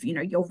of,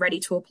 you're ready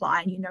to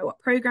apply and you know what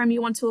program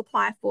you want to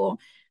apply for.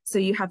 So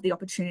you have the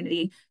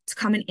opportunity to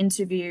come and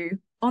interview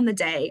on the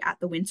day at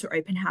the winter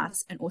open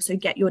house and also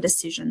get your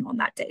decision on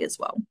that day as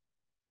well.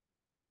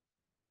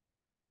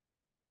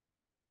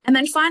 And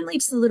then finally,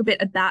 just a little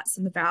bit about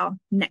some of our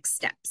next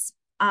steps.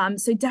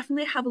 So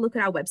definitely have a look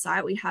at our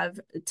website. We have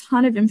a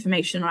ton of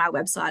information on our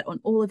website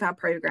on all of our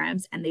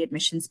programs and the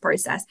admissions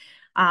process.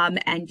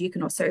 And you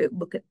can also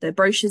look at the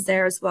brochures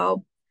there as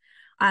well.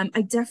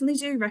 I definitely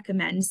do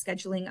recommend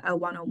scheduling a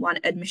one-on-one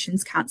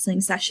admissions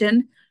counseling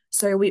session.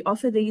 So we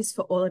offer these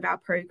for all of our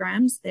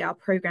programs. They are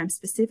program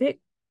specific.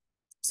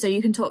 So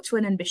you can talk to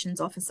an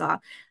admissions officer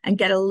and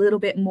get a little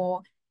bit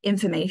more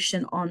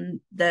information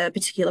on the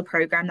particular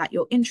program that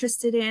you're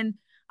interested in,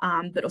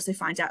 but also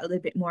find out a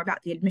little bit more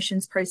about the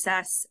admissions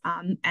process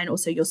and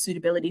also your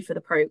suitability for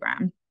the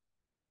program.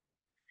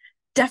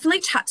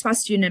 Definitely chat to our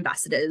student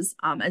ambassadors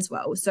as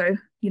well. So,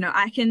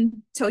 I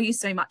can tell you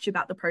so much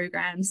about the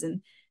programs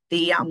and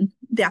the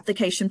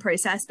application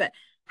process, but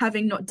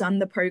having not done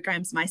the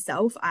programs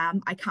myself,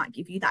 I can't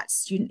give you that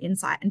student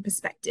insight and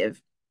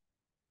perspective.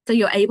 So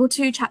you're able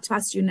to chat to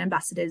our student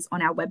ambassadors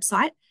on our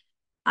website.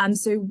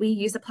 So we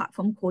use a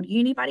platform called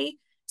UniBuddy.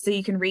 So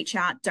you can reach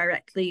out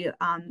directly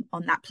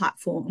on that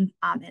platform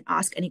and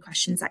ask any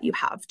questions that you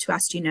have to our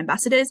student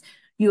ambassadors.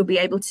 You'll be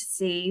able to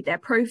see their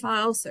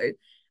profile, so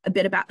a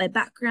bit about their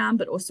background,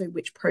 but also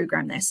which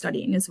program they're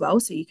studying as well.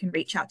 So you can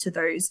reach out to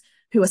those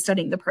who are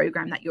studying the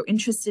program that you're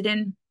interested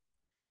in.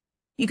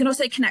 You can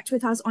also connect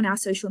with us on our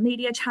social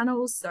media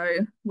channels. So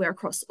we're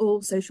across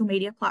all social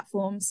media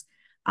platforms.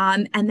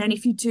 And then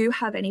if you do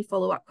have any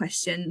follow-up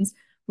questions,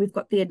 we've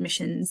got the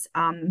admissions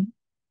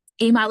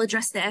email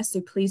address there. So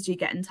please do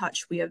get in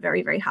touch. We are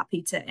very, very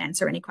happy to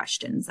answer any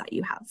questions that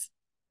you have.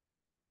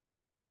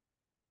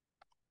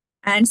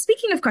 And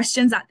speaking of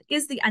questions, that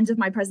is the end of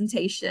my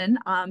presentation.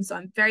 So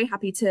I'm very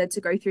happy to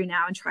go through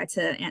now and try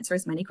to answer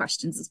as many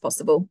questions as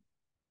possible.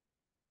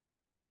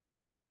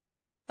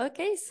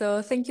 Okay,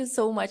 so thank you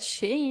so much,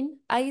 Shane.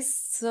 I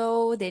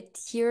saw that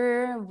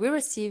here we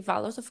receive a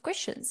lot of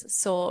questions.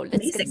 So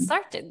let's get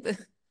started.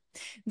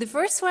 The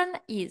first one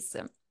is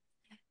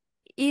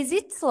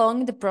it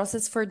long, the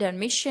process for the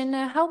admission?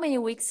 How many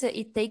weeks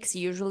it takes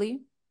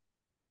usually?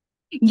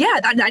 Yeah,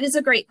 that is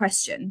a great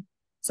question.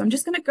 So I'm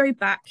just going to go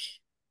back,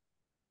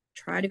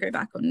 try to go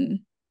back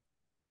on,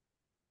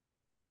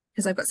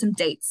 because I've got some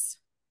dates.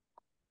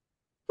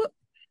 Whoop.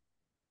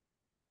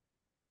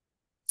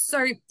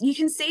 So you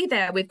can see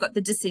there, we've got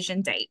the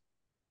decision date.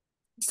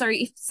 So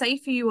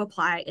if you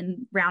apply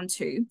in round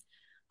 2,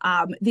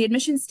 the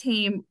admissions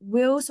team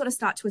will sort of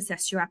start to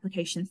assess your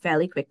application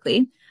fairly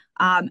quickly.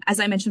 As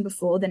I mentioned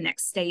before, the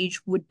next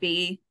stage would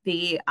be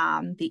the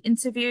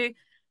interview.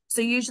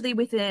 So usually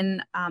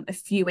within a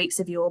few weeks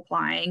of you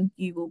applying,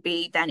 you will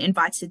be then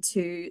invited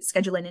to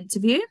schedule an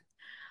interview.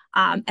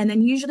 And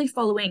then usually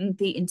following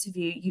the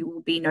interview, you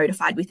will be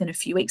notified within a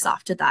few weeks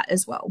after that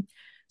as well.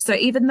 So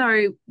even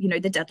though,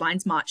 the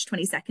deadline's March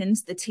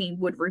 22nd, the team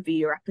would review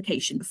your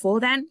application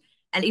before then.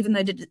 And even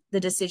though the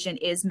decision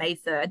is May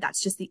 3rd,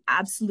 that's just the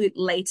absolute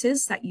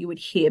latest that you would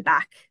hear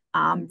back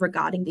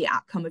regarding the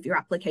outcome of your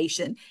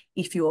application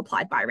if you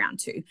applied by round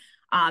 2.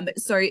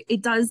 So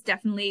it does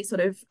definitely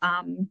sort of,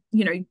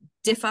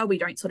 differ. We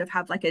don't sort of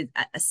have like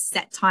a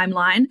set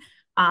timeline,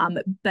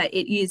 but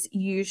it is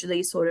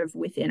usually sort of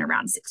within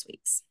around 6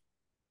 weeks.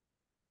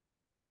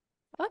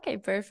 Okay,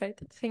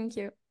 perfect. Thank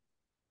you.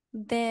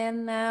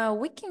 Then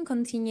we can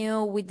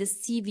continue with the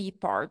CV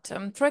part.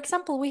 For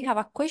example, we have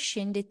a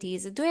question that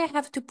is, do I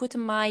have to put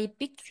my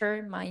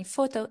picture, my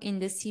photo in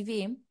the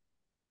CV?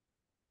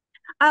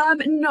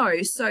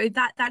 No, so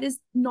that is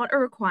not a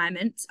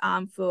requirement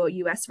for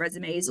US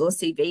resumes or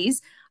CVs.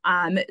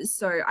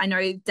 So I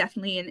know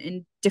definitely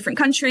in different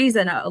countries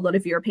and a lot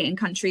of European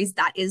countries,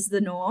 that is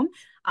the norm.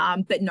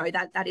 But no,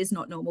 that is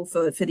not normal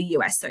for the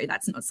US, so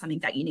that's not something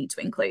that you need to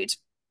include.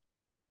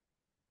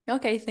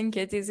 Okay, thank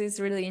you. This is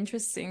really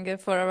interesting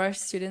for our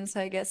students,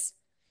 I guess.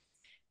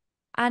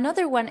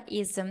 Another one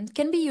is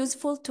can be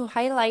useful to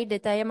highlight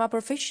that I am a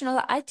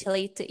professional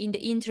athlete in the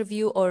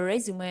interview or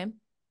resume.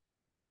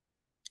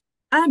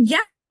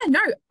 Yeah, no,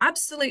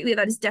 absolutely.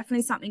 That is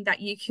definitely something that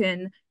you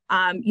can,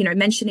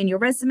 mention in your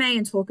resume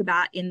and talk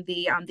about in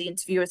the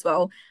interview as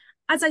well.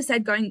 As I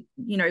said,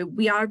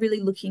 we are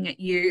really looking at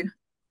you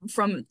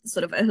from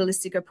sort of a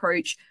holistic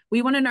approach.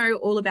 We want to know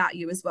all about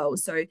you as well.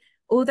 So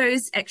all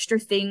those extra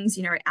things,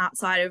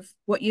 outside of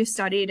what you've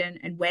studied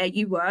and where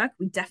you work,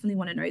 we definitely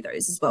want to know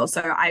those as well.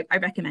 So I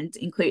recommend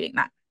including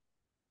that.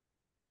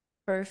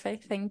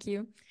 Perfect, thank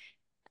you.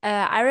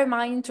 I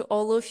remind to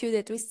all of you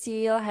that we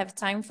still have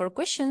time for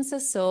questions.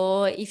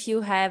 So if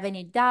you have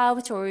any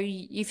doubt or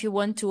if you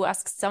want to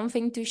ask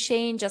something to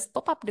Shane, just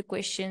pop up the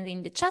question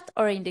in the chat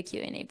or in the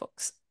Q&A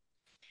box.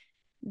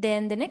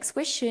 Then the next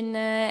question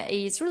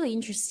is really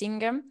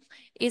interesting.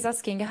 Is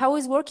asking, how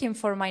is working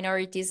for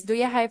minorities? Do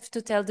you have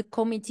to tell the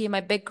committee my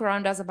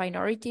background as a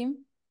minority?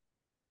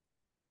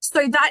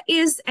 So that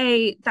is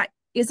a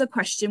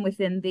question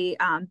within the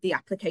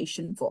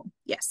application form.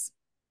 Yes.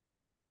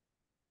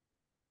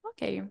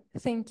 Okay,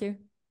 thank you.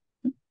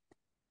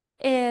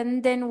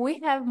 And then we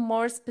have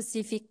more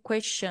specific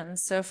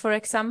questions. So for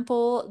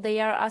example,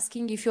 they are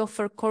asking if you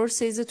offer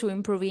courses to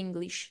improve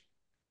English.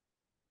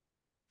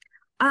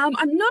 I'm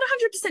not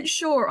 100%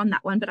 sure on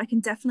that one, but I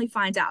can definitely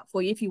find out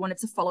for you if you wanted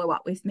to follow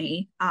up with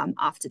me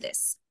after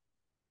this.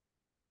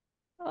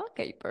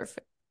 Okay,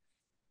 perfect.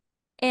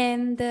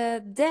 And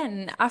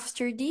then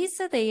after this,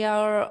 they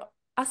are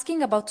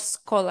asking about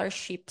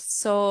scholarships.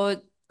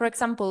 So, for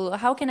example,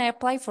 how can I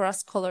apply for a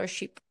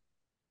scholarship?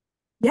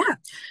 Yeah.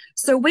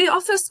 So we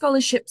offer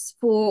scholarships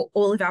for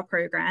all of our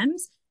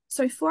programs.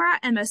 So for our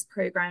MS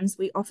programs,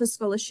 we offer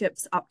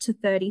scholarships up to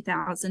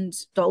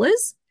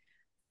 $30,000.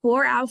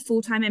 For our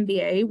full-time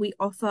MBA, we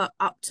offer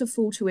up to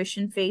full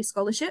tuition fee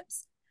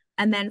scholarships.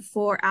 And then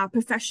for our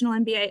professional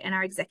MBA and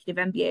our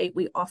executive MBA,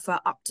 we offer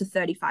up to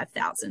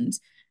 35,000.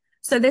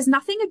 So there's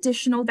nothing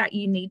additional that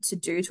you need to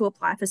do to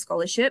apply for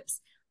scholarships.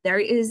 There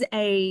is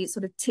a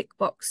sort of tick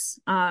box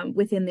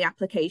within the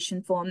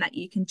application form that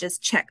you can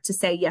just check to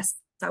say, yes,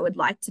 I would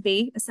like to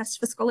be assessed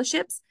for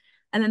scholarships.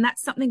 And then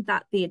that's something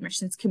that the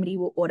admissions committee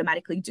will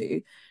automatically do.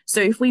 So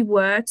if we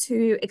were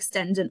to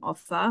extend an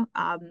offer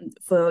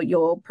for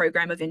your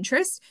program of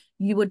interest,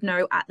 you would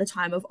know at the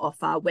time of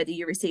offer whether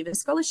you receive a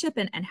scholarship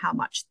and how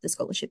much the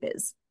scholarship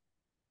is.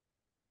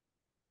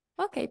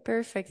 Okay,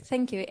 perfect.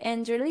 Thank you.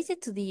 And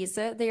related to these,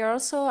 they are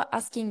also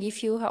asking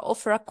if you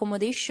offer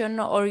accommodation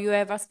or you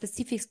have a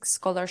specific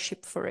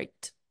scholarship for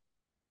it.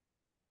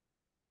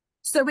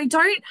 So we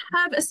don't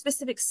have a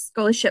specific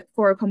scholarship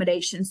for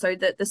accommodation. So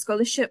that the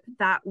scholarship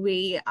that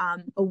we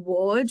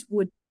award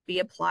would be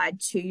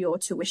applied to your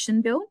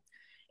tuition bill.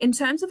 In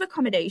terms of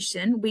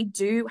accommodation, we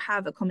do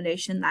have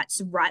accommodation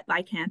that's right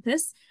by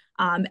campus,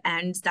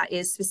 and that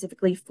is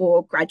specifically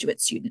for graduate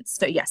students.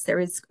 So yes,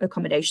 there is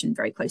accommodation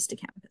very close to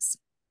campus.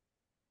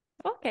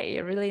 Okay,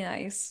 really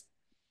nice.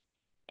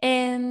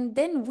 And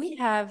then we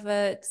have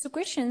two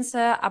questions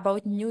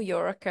about New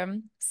York.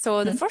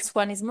 So the first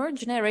one is more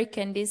generic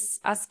and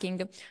is asking,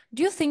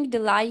 do you think the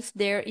life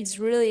there is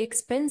really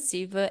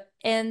expensive?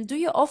 And do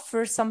you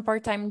offer some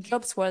part-time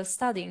jobs while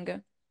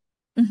studying?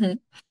 Mhm.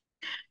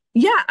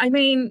 Yeah, I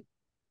mean,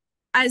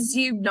 as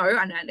you know,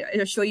 and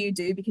I'm sure you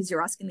do because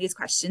you're asking these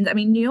questions. I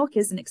mean, New York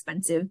is an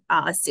expensive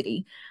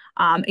city.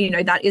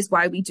 That is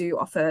why we do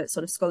offer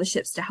sort of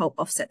scholarships to help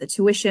offset the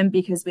tuition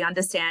because we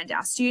understand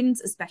our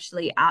students,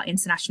 especially our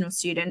international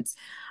students,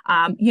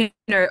 are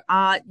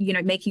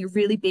making a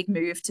really big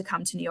move to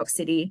come to New York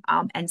City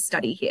and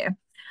study here.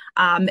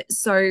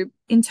 So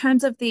in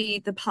terms of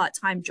the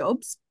part-time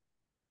jobs,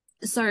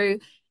 so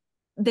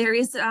there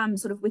is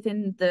sort of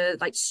within the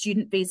like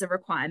student visa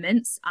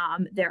requirements,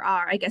 there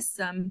are, I guess,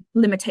 some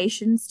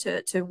limitations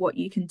to what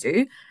you can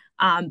do.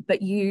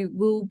 But you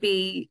will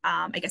be,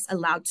 I guess,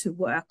 allowed to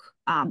work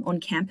on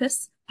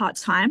campus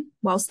part-time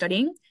while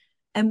studying.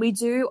 And we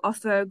do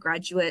offer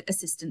graduate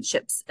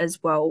assistantships as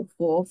well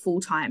for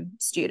full-time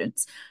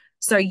students.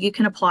 So you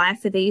can apply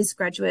for these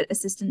graduate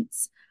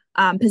assistants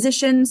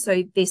positions.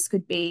 So this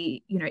could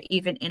be,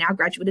 even in our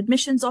graduate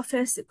admissions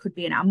office, it could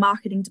be in our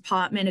marketing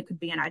department, it could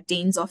be in our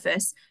dean's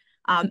office.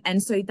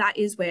 And so that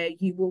is where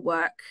you will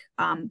work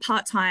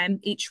part-time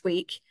each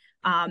week.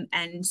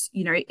 And,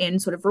 in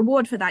sort of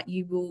reward for that,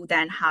 you will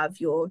then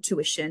have your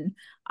tuition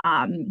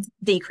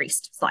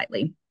decreased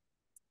slightly,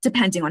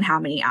 depending on how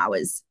many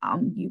hours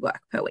you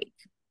work per week.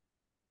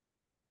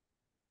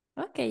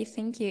 Okay,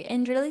 thank you.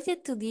 And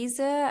related to this,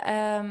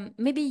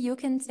 maybe you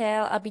can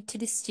tell a bit to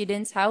the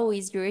students how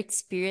is your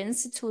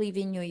experience to live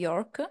in New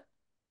York?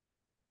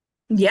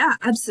 Yeah,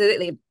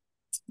 absolutely.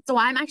 So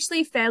I'm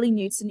actually fairly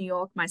new to New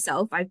York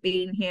myself. I've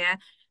been here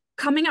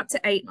coming up to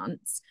 8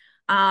 months.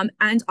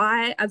 And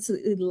I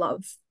absolutely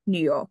love New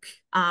York.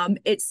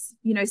 It's,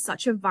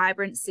 such a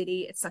vibrant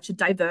city. It's such a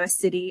diverse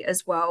city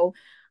as well.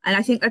 And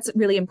I think that's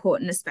really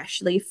important,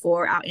 especially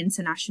for our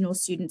international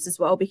students as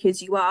well,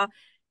 because you are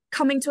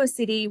coming to a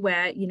city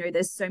where,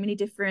 there's so many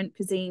different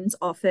cuisines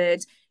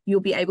offered. You'll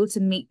be able to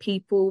meet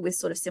people with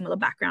sort of similar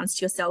backgrounds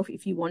to yourself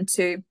if you want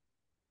to.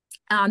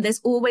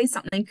 There's always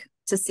something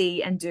to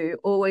see and do,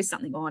 always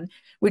something on,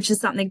 which is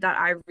something that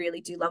I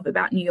really do love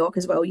about New York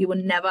as well. You will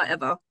never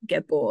ever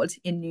get bored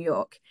in New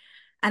York.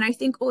 And I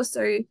think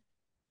also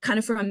kind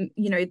of from,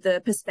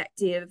 the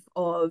perspective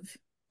of,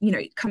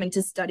 coming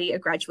to study a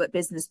graduate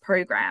business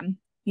program,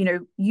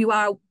 you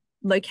are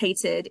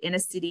located in a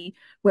city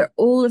where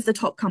all of the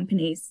top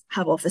companies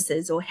have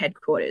offices or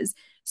headquarters.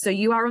 So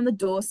you are on the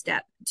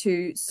doorstep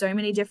to so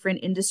many different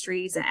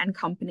industries and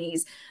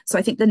companies. So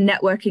I think the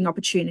networking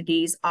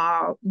opportunities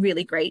are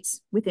really great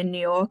within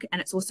New York.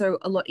 And it's also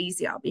a lot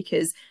easier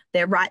because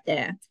they're right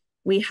there.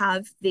 We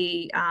have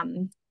the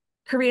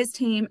careers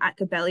team at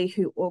Gabelli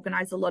who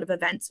organize a lot of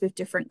events with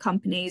different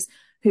companies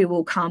who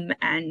will come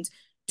and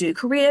do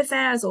career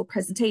fairs or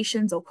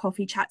presentations or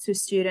coffee chats with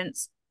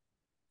students.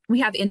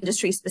 We have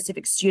industry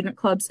specific student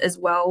clubs as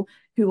well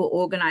who will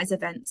organize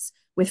events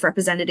with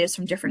representatives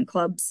from different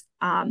clubs,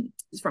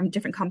 from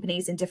different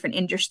companies in different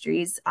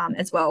industries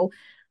as well.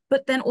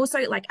 But then also,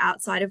 like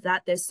outside of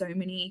that, there's so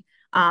many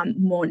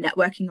more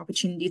networking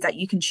opportunities that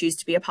you can choose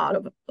to be a part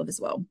of as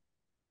well.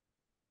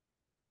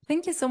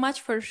 Thank you so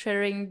much for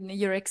sharing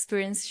your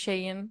experience,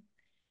 Shane.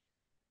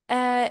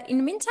 In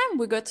the meantime,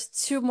 we got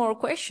two more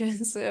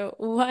questions.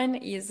 One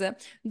is,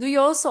 do you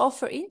also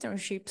offer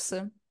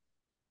internships?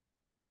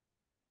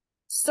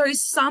 So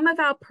some of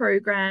our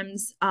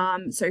programs,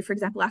 so for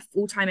example, our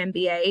full-time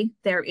MBA,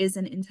 there is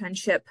an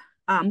internship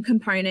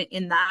component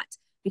in that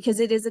because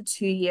it is a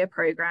 2-year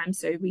program.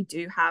 So we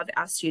do have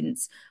our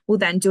students will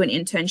then do an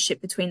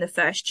internship between the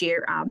first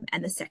year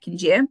and the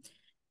second year.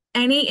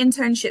 Any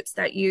internships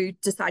that you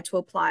decide to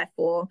apply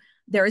for,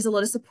 there is a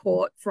lot of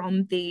support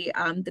from the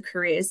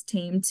careers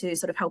team to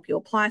sort of help you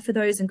apply for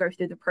those and go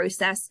through the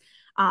process.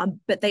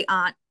 But they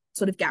aren't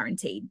sort of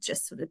guaranteed,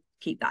 just sort of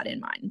keep that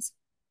in mind.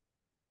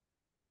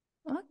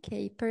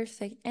 Okay,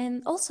 perfect.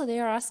 And also they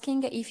are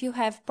asking if you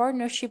have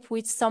partnership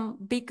with some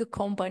big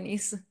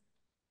companies.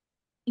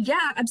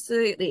 Yeah,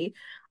 absolutely.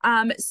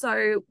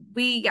 So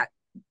we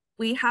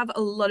have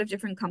a lot of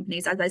different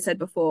companies, as I said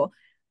before,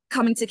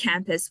 coming to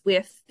campus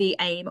with the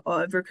aim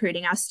of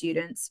recruiting our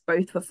students,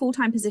 both for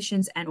full-time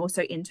positions and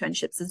also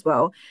internships as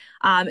well.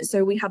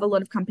 So we have a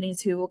lot of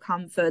companies who will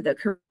come for the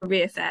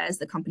career fairs,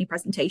 the company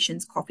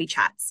presentations, coffee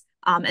chats,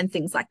 and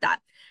things like that.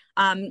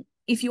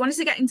 If you wanted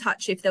to get in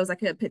touch, if there was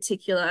like a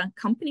particular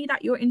company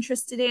that you're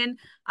interested in,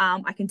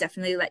 I can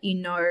definitely let you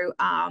know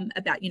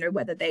about,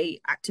 whether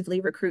they actively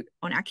recruit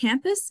on our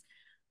campus.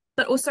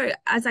 But also,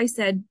 as I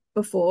said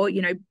before,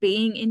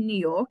 being in New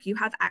York, you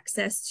have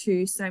access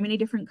to so many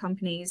different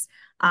companies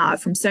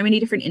from so many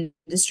different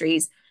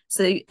industries.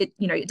 So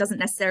it doesn't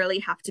necessarily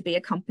have to be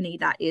a company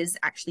that is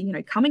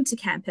actually, coming to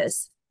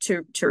campus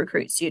to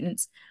recruit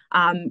students.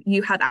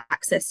 You have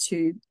access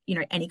to,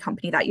 any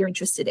company that you're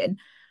interested in.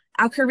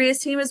 Our careers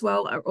team as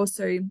well are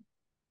also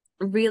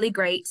really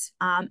great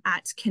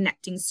at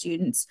connecting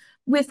students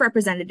with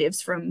representatives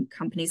from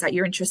companies that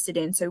you're interested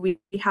in. So we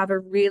have a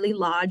really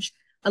large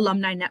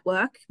alumni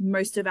network.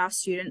 Most of our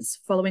students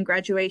following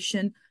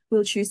graduation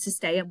will choose to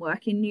stay and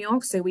work in New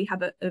York. So we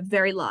have a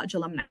very large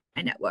alumni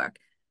network.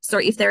 So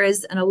if there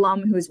is an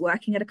alum who is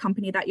working at a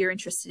company that you're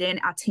interested in,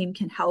 our team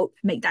can help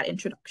make that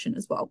introduction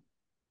as well.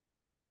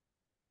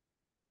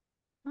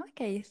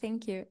 Okay,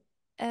 thank you.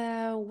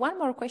 One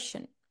more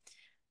question.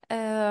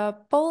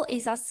 Paul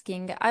is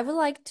asking, I would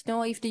like to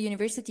know if the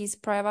university is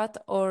private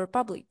or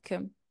public.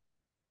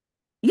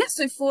 Yes,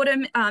 so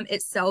Fordham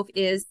itself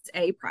is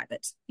a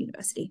private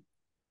university.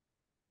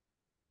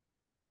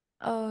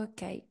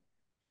 Okay.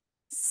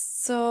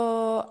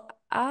 So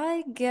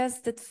I guess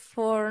that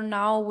for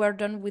now we're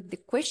done with the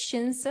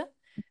questions.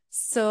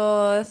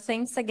 So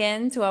thanks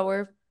again to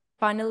our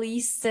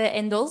panelists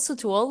and also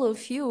to all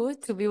of you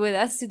to be with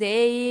us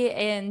today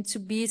and to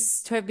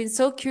have been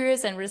so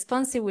curious and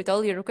responsive with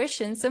all your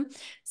questions.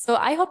 So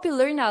I hope you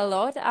learned a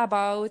lot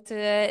about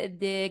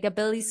the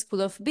Gabelli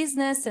School of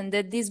Business and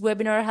that this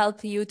webinar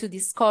helped you to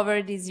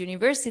discover this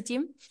university.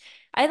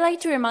 I'd like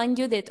to remind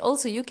you that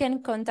also you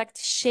can contact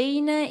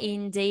Shane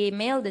in the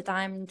email that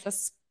I'm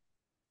just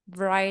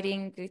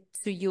writing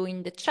to you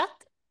in the chat.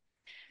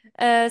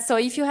 So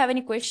if you have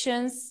any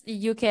questions,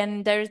 you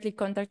can directly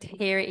contact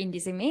her in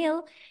this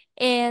email.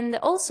 And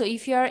also,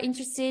 if you are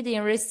interested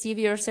in receive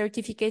your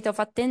certificate of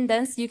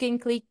attendance, you can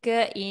click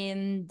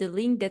in the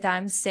link that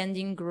I'm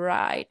sending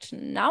right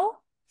now.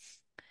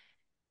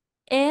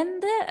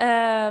 And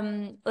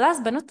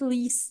last but not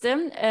least,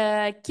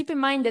 keep in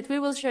mind that we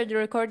will share the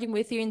recording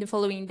with you in the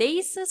following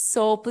days,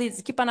 so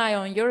please keep an eye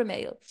on your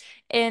mail.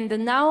 And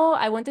now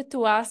I wanted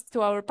to ask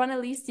to our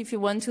panelists if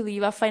you want to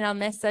leave a final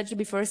message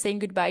before saying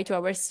goodbye to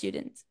our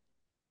students.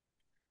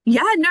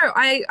 Yeah, no,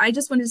 I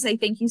just wanted to say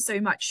thank you so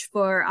much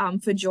for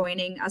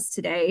joining us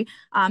today.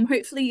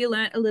 Hopefully you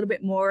learned a little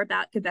bit more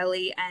about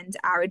Gabelli and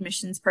our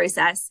admissions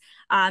process.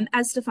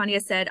 As Stefania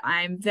said,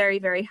 I'm very,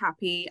 very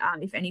happy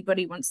if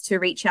anybody wants to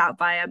reach out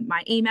via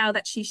my email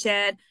that she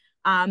shared.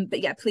 But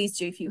yeah, please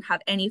do if you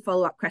have any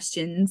follow-up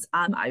questions,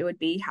 I would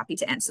be happy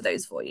to answer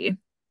those for you.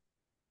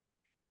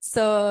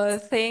 So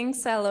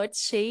thanks a lot,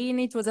 Shane.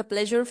 It was a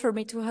pleasure for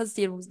me to host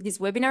this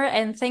webinar.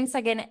 And thanks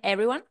again,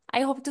 everyone.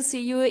 I hope to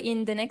see you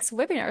in the next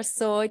webinar.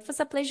 So it was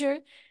a pleasure.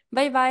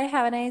 Bye bye.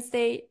 Have a nice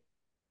day.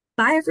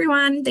 Bye,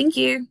 everyone. Thank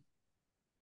you.